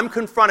I'm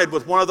confronted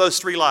with one of those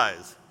three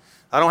lies,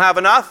 I don't have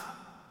enough,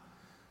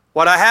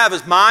 what I have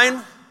is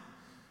mine,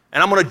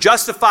 and I'm going to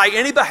justify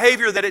any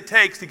behavior that it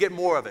takes to get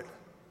more of it.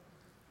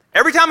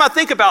 Every time I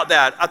think about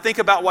that, I think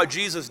about what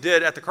Jesus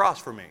did at the cross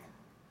for me.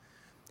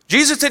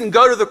 Jesus didn't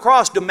go to the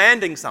cross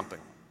demanding something.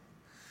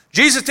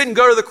 Jesus didn't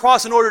go to the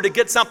cross in order to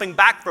get something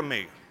back from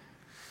me.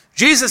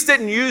 Jesus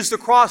didn't use the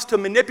cross to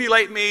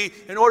manipulate me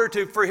in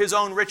order for his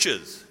own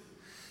riches.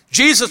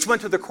 Jesus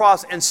went to the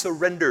cross and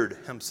surrendered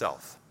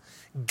himself,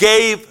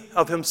 gave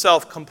of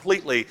himself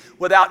completely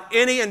without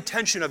any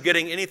intention of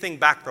getting anything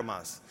back from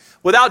us.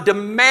 Without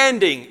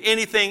demanding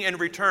anything in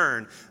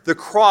return, the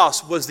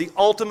cross was the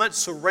ultimate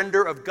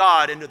surrender of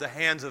God into the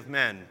hands of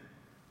men,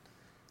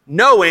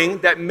 knowing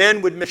that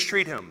men would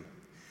mistreat him,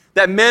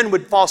 that men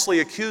would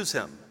falsely accuse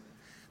him,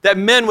 that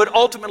men would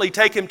ultimately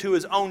take him to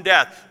his own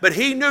death. But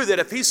he knew that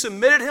if he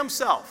submitted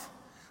himself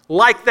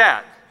like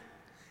that,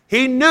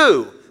 he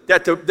knew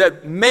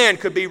that man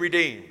could be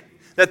redeemed,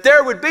 that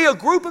there would be a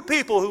group of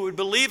people who would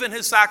believe in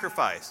his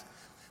sacrifice.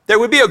 There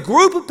would be a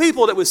group of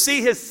people that would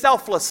see his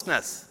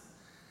selflessness.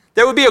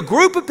 There would be a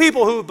group of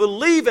people who would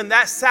believe in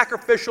that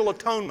sacrificial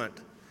atonement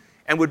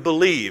and would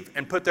believe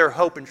and put their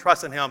hope and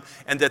trust in him,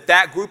 and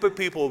that group of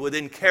people would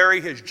then carry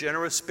his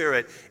generous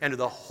spirit into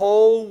the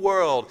whole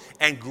world,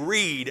 and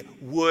greed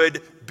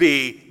would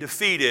be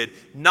defeated.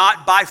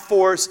 Not by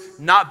force,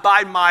 not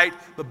by might,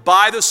 but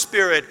by the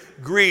Spirit,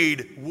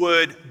 greed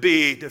would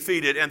be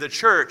defeated. And the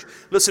church,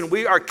 listen,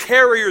 we are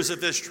carriers of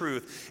this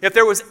truth. If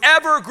there was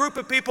ever a group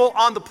of people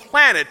on the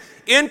planet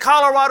in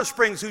Colorado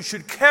Springs who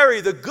should carry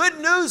the good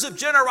news of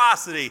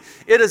generosity,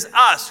 it is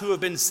us who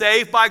have been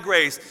saved by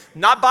grace,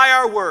 not by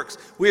our works.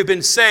 We have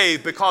been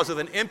saved because of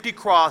an empty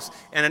cross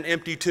and an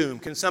empty tomb.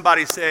 Can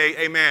somebody say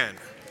amen?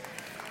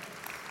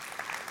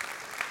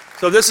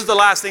 So this is the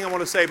last thing I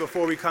want to say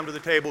before we come to the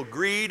table.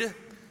 Greed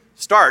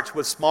starts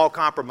with small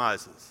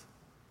compromises,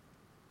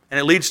 and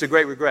it leads to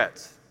great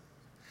regrets.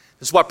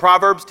 This is what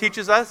Proverbs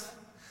teaches us.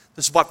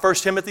 This is what 1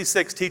 Timothy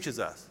 6 teaches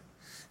us.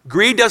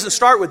 Greed doesn't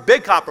start with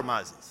big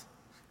compromises.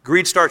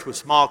 Greed starts with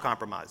small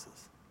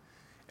compromises,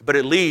 but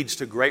it leads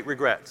to great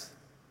regrets.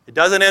 It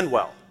doesn't end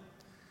well.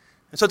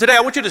 And so today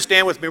I want you to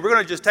stand with me. We're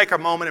going to just take a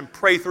moment and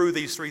pray through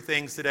these three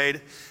things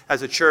today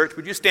as a church.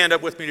 Would you stand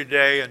up with me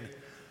today? And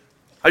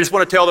I just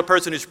want to tell the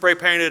person who spray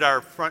painted our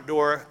front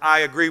door, I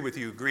agree with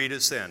you, greed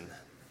is sin.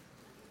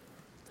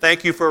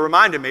 Thank you for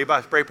reminding me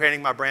by spray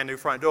painting my brand new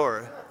front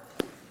door.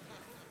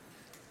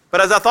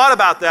 But as I thought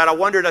about that,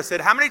 I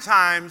said, how many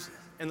times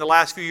in the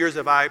last few years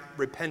have I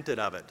repented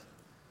of it?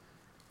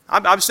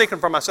 I'm thinking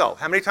for myself.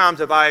 How many times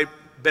have I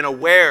been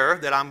aware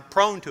that I'm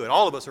prone to it?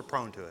 All of us are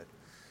prone to it.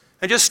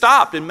 And just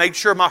stopped and made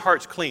sure my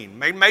heart's clean.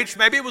 Maybe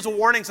it was a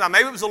warning sign.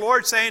 Maybe it was the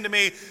Lord saying to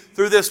me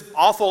through this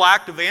awful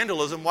act of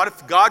vandalism, what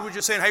if God was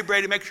just saying, hey,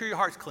 Brady, make sure your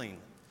heart's clean.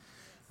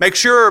 Make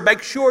sure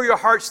your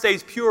heart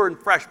stays pure and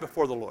fresh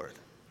before the Lord.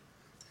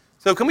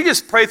 So can we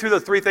just pray through the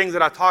three things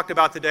that I talked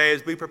about today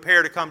as we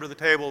prepare to come to the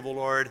table of the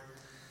Lord?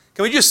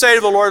 Can we just say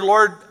to the Lord,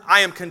 Lord, I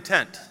am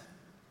content.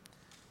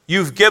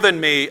 You've given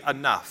me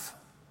enough.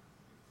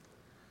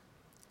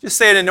 Just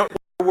say it in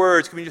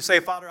words. Can you just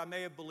say, Father, I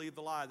may have believed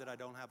the lie that I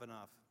don't have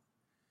enough.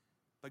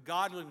 But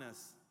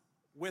godliness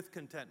with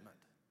contentment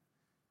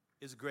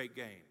is great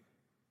gain.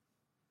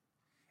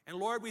 And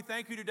Lord, we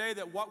thank you today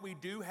that what we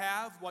do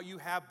have, what you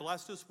have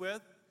blessed us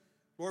with,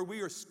 Lord,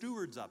 we are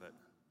stewards of it.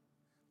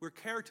 We're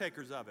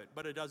caretakers of it,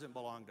 but it doesn't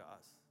belong to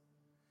us.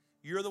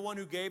 You're the one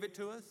who gave it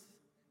to us.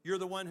 You're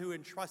the one who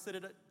entrusted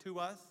it to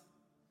us.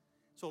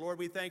 So, Lord,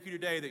 we thank you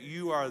today that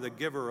you are the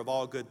giver of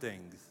all good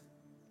things.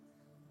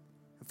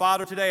 And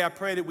Father, today I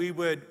pray that we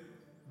would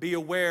be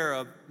aware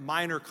of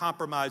minor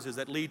compromises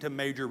that lead to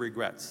major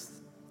regrets.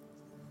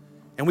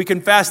 And we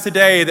confess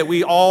today that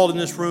we all in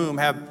this room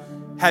have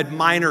had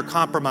minor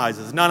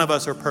compromises. None of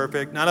us are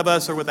perfect. None of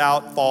us are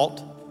without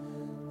fault.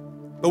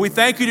 But we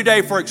thank you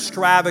today for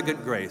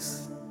extravagant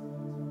grace.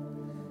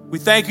 We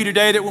thank you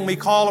today that when we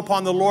call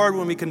upon the Lord,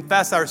 when we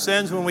confess our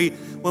sins, when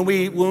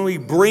we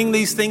bring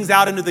these things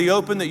out into the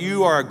open, that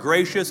you are a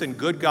gracious and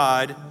good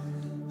God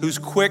who's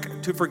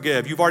quick to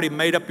forgive. You've already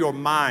made up your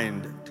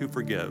mind to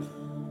forgive.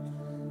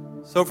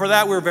 So for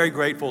that, we're very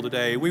grateful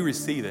today. We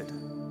receive it.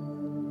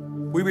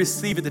 We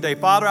receive it today.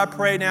 Father, I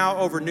pray now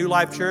over New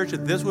Life Church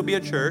that this would be a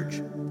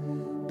church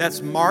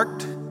that's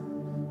marked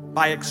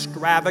by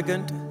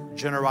extravagant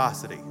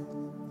generosity.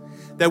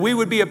 That we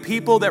would be a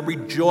people that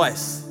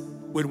rejoice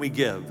when we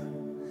give.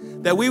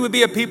 That we would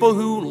be a people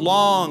who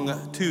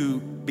long to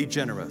be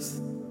generous.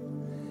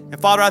 And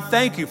Father, I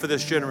thank you for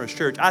this generous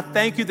church. I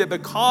thank you that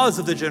because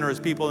of the generous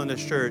people in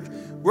this church,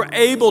 we're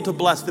able to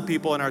bless the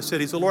people in our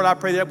city. So Lord, I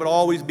pray that would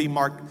always be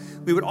marked.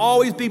 We would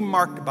always be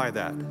marked by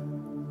that.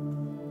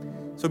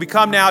 So we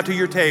come now to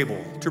your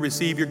table to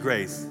receive your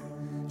grace,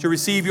 to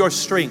receive your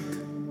strength.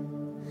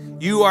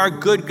 You are a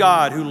good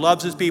God who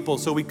loves his people.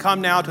 So we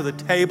come now to the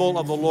table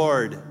of the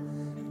Lord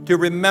to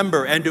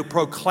remember and to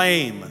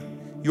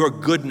proclaim your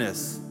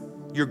goodness,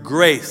 your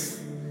grace,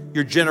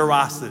 your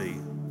generosity.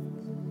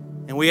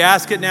 And we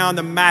ask it now in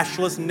the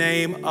matchless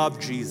name of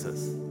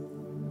Jesus.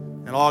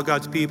 And all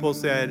God's people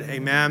said,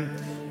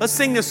 amen. Let's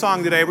sing this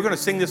song today. We're going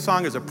to sing this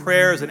song as a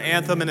prayer, as an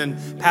anthem, and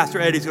then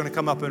Pastor Eddie's going to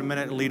come up in a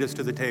minute and lead us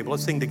to the table.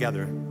 Let's sing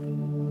together.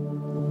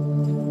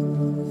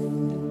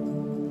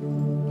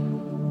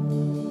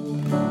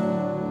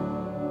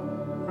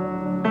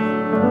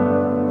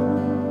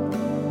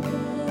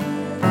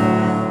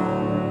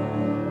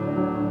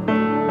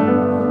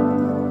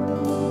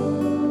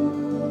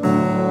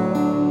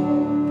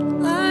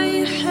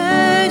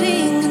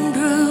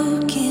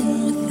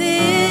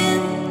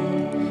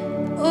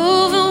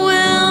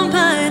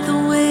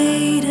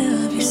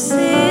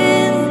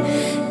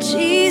 Sin,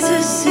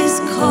 Jesus is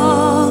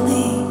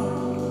calling.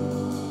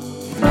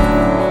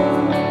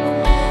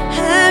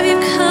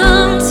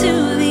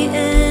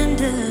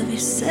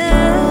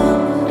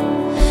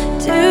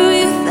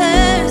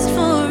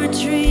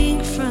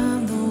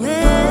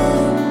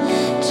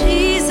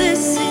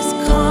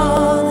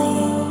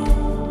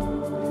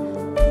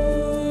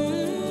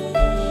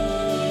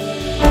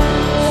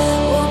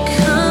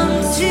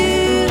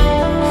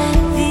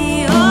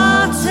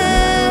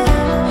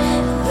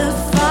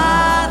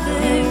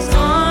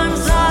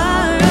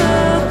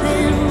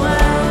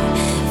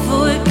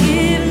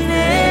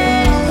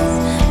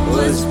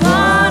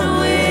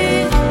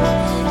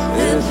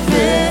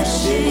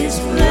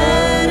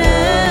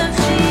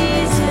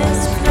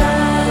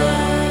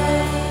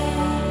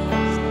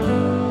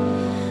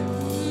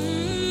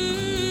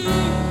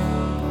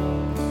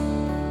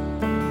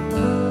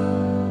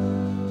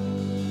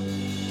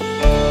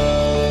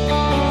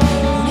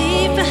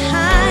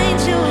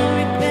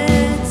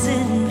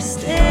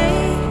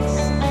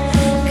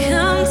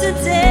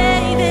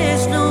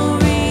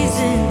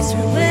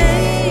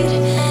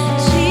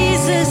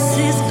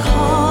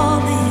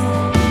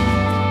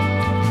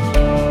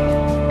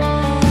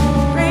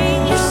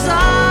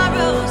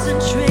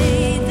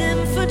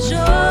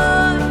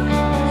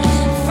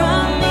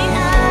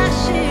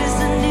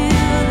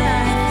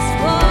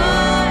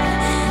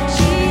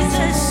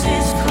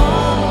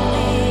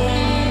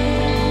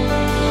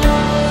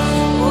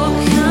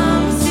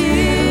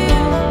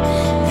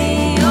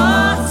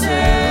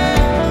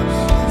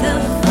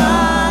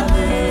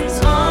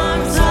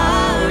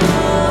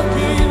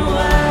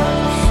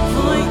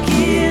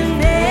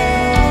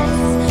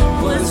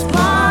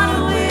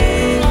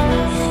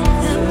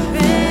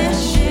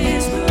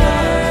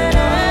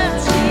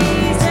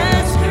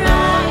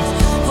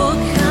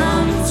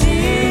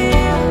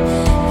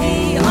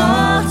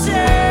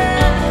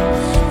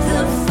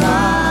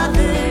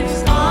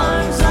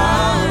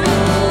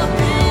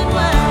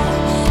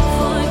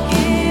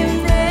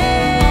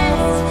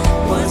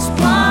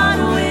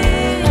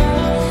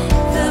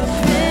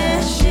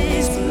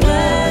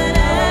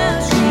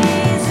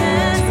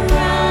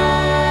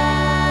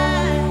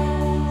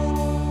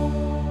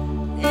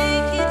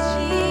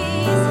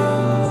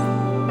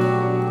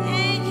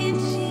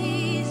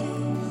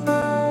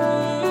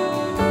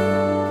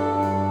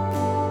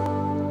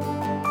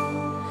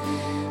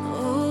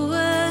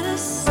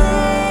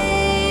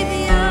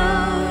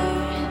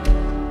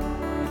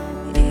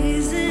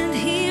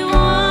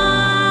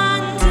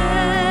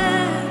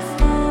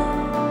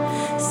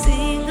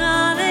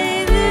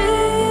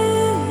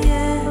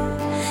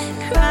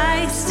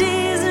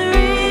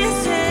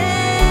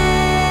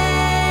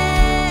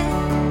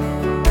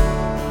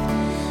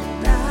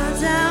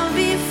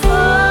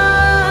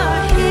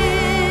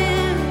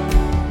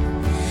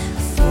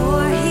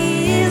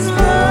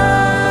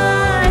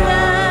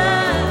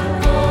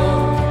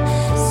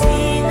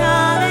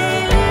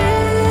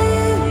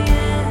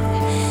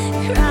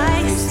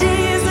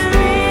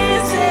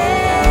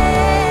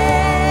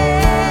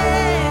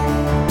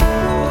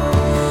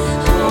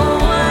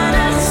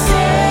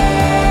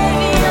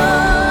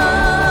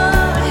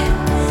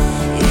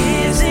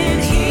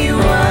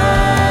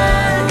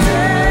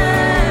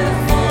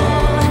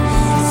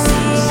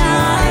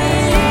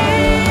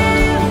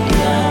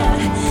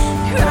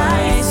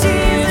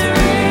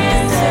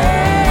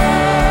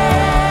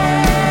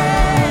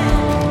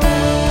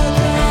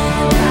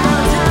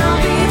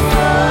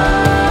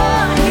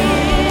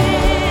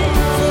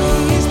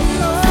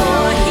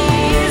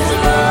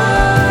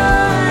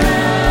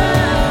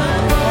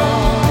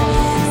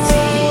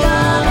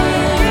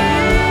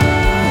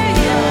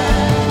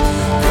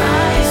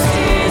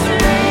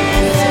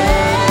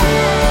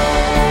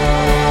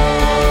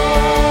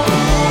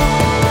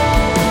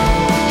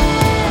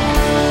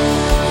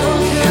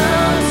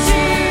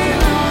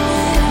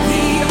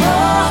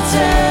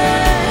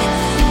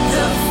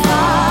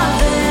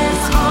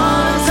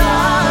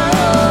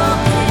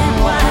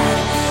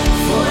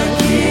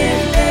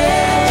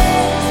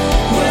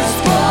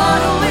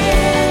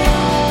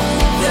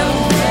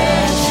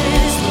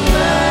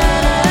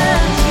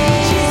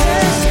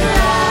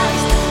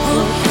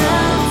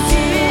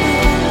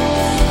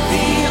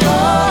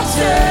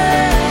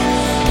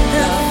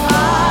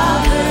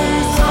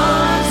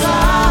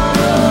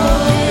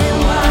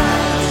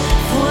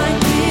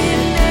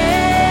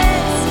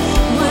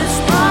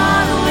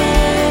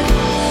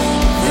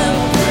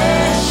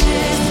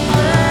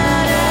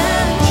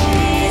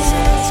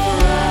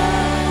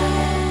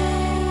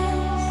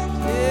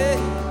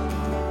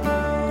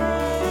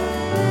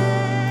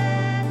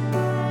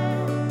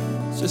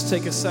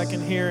 take a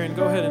second here and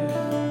go ahead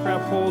and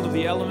grab hold of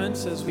the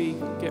elements as we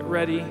get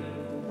ready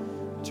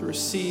to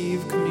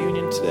receive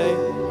communion today.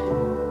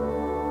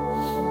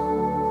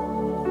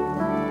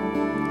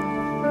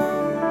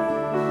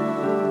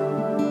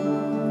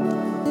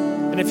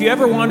 And if you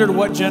ever wondered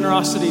what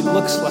generosity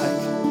looks like,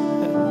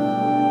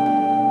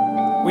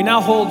 we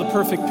now hold the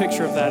perfect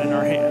picture of that in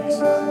our hands.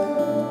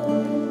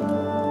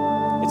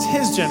 It's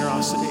His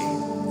generosity.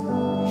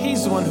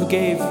 He's the one who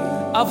gave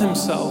of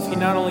Himself. He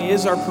not only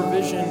is our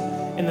provision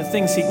in the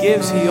things He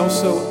gives, He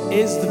also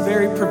is the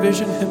very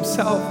provision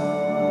Himself,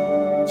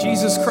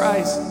 Jesus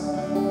Christ.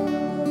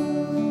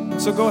 And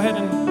so go ahead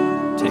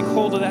and take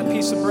hold of that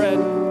piece of bread.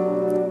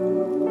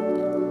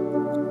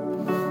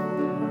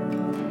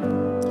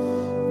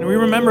 And we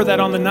remember that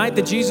on the night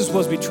that Jesus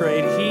was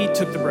betrayed, He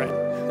took the bread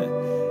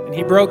and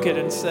He broke it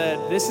and said,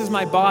 "This is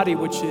my body,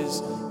 which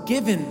is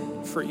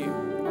given for you.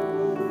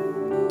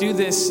 Do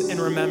this in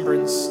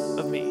remembrance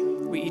of me."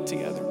 We eat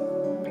together.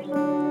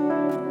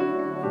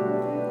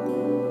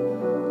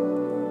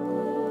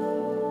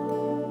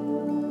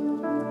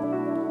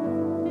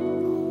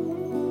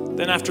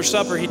 Then after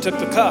supper, He took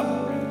the cup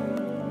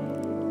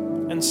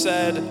and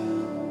said,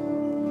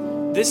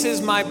 "This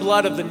is my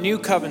blood of the new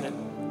covenant,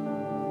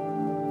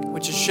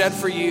 which is shed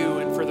for you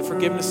and for the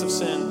forgiveness of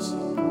sins.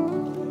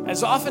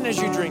 As often as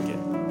you drink it,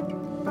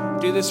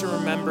 do this in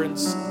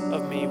remembrance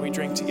of me." We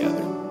drink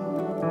together.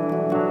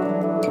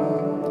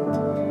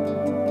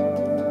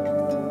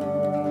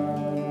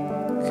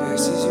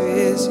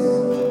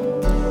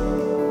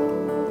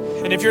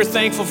 And if you're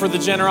thankful for the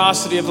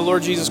generosity of the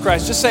Lord Jesus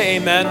Christ, just say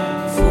amen.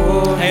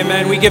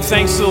 Amen. We give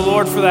thanks to the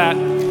Lord for that.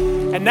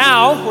 And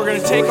now we're going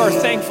to take our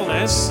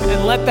thankfulness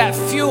and let that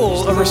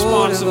fuel a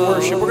response of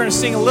worship. We're going to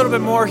sing a little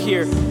bit more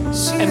here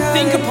and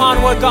think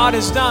upon what God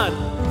has done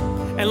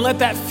and let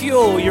that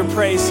fuel your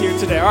praise here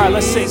today. All right,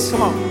 let's sing.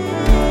 Come on.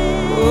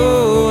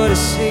 Oh, what a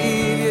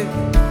Savior.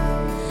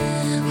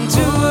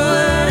 Do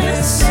what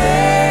a Savior.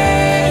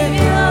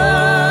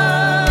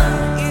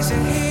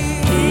 Isn't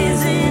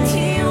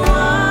He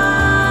wondrous?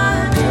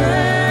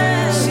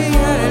 Sing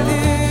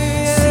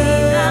hallelujah.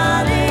 Sing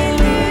hallelujah.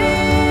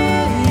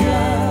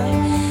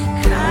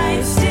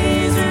 Christ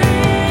is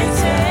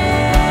risen.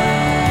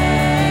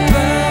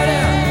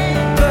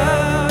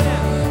 Bow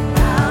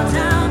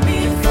down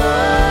before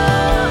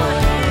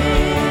Him.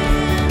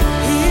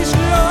 He's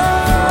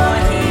Lord. For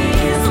He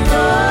is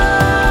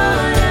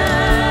Lord.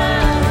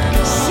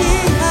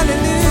 Sing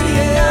hallelujah.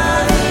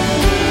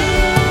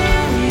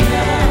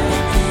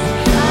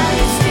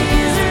 Christ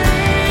is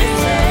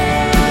risen.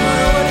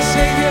 What a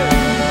Savior.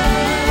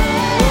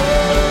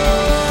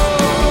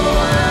 Oh,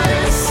 what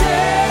a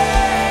Savior.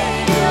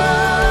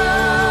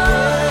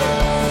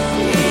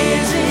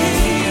 Isn't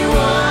He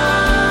wonderful?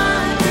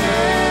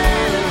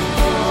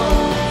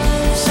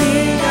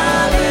 Sing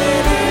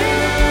hallelujah.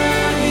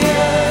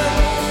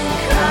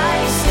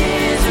 Christ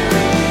is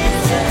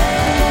risen.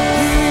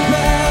 We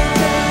bow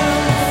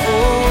down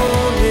before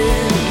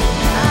Him.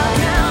 Bow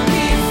down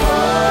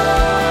before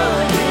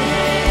Him.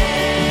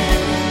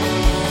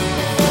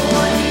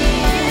 For He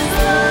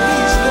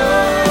is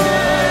Lord.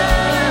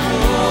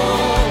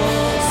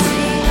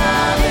 Sing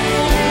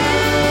hallelujah.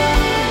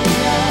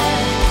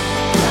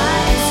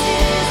 Christ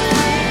is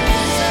risen.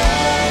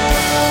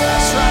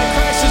 That's right,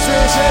 Christ is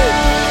risen.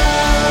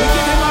 We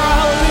give Him our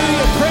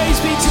hallelujah. Praise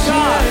be to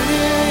God.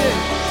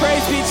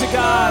 Praise be to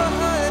God.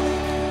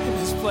 In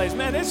this place.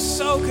 Man, it's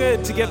so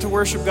good to get to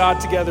worship God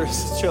together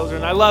as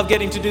children. I love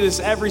getting to do this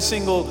every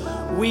single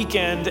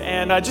weekend.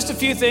 And just a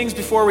few things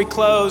before we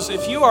close.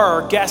 If you are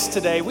our guest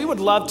today, we would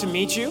love to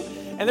meet you.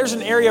 And there's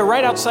an area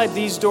right outside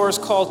these doors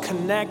called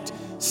Connect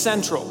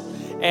Central.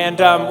 And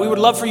we would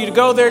love for you to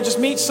go there, just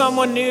meet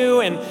someone new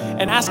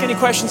and ask any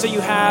questions that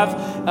you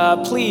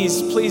have.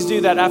 Please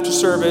do that after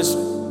service.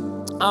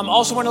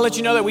 Also want to let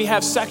you know that we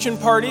have section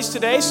parties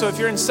today. So if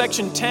you're in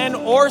section 10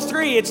 or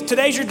 3,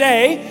 today's your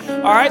day.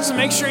 All right, so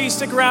make sure you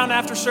stick around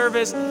after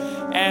service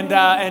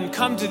and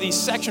come to these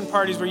section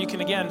parties where you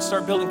can, again,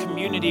 start building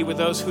community with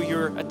those who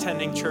you're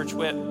attending church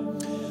with.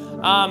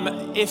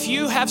 If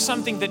you have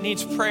something that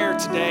needs prayer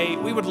today,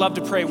 we would love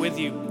to pray with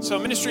you. So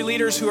ministry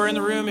leaders who are in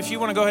the room, if you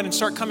want to go ahead and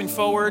start coming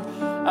forward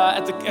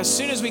as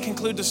soon as we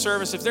conclude the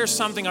service, if there's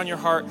something on your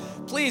heart,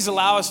 please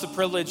allow us the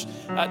privilege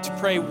to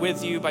pray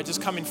with you by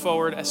just coming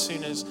forward as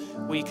soon as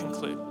we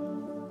conclude.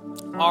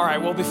 All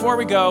right, well, before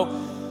we go,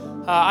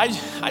 I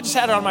just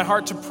had it on my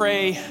heart to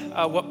pray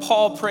what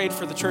Paul prayed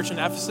for the church in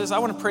Ephesus. I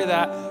want to pray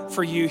that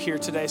for you here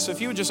today. So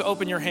if you would just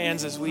open your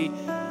hands as we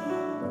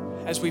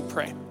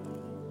pray.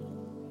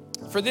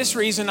 For this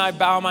reason, I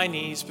bow my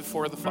knees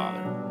before the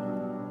Father,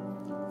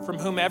 from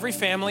whom every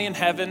family in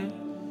heaven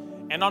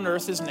and on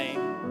earth is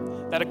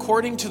named, that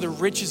according to the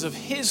riches of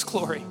His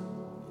glory,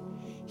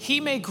 He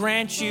may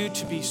grant you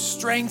to be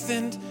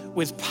strengthened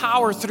with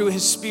power through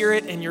His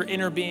Spirit in your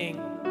inner being,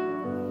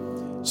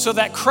 so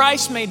that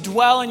Christ may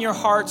dwell in your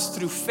hearts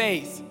through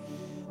faith,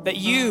 that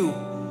you,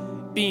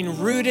 being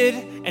rooted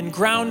and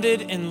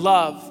grounded in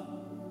love,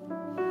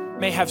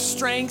 may have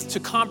strength to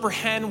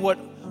comprehend with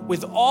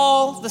with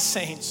all the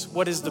saints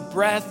what is the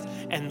breadth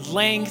and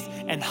length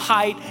and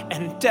height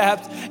and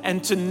depth,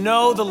 and to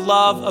know the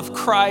love of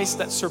Christ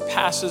that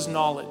surpasses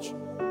knowledge,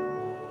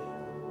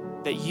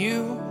 that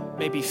you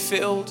may be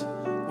filled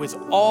with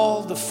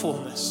all the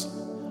fullness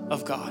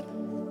of God.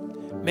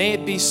 May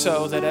it be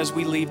so that as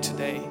we leave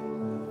today,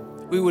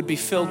 we would be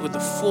filled with the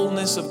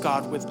fullness of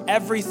God, with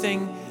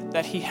everything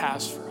that he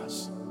has for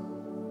us.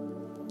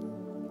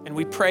 And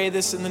we pray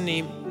this in the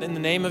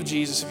name of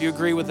Jesus. If you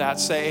agree with that,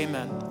 say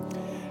amen.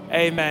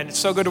 Amen. It's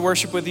so good to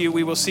worship with you.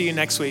 We will see you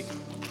next week.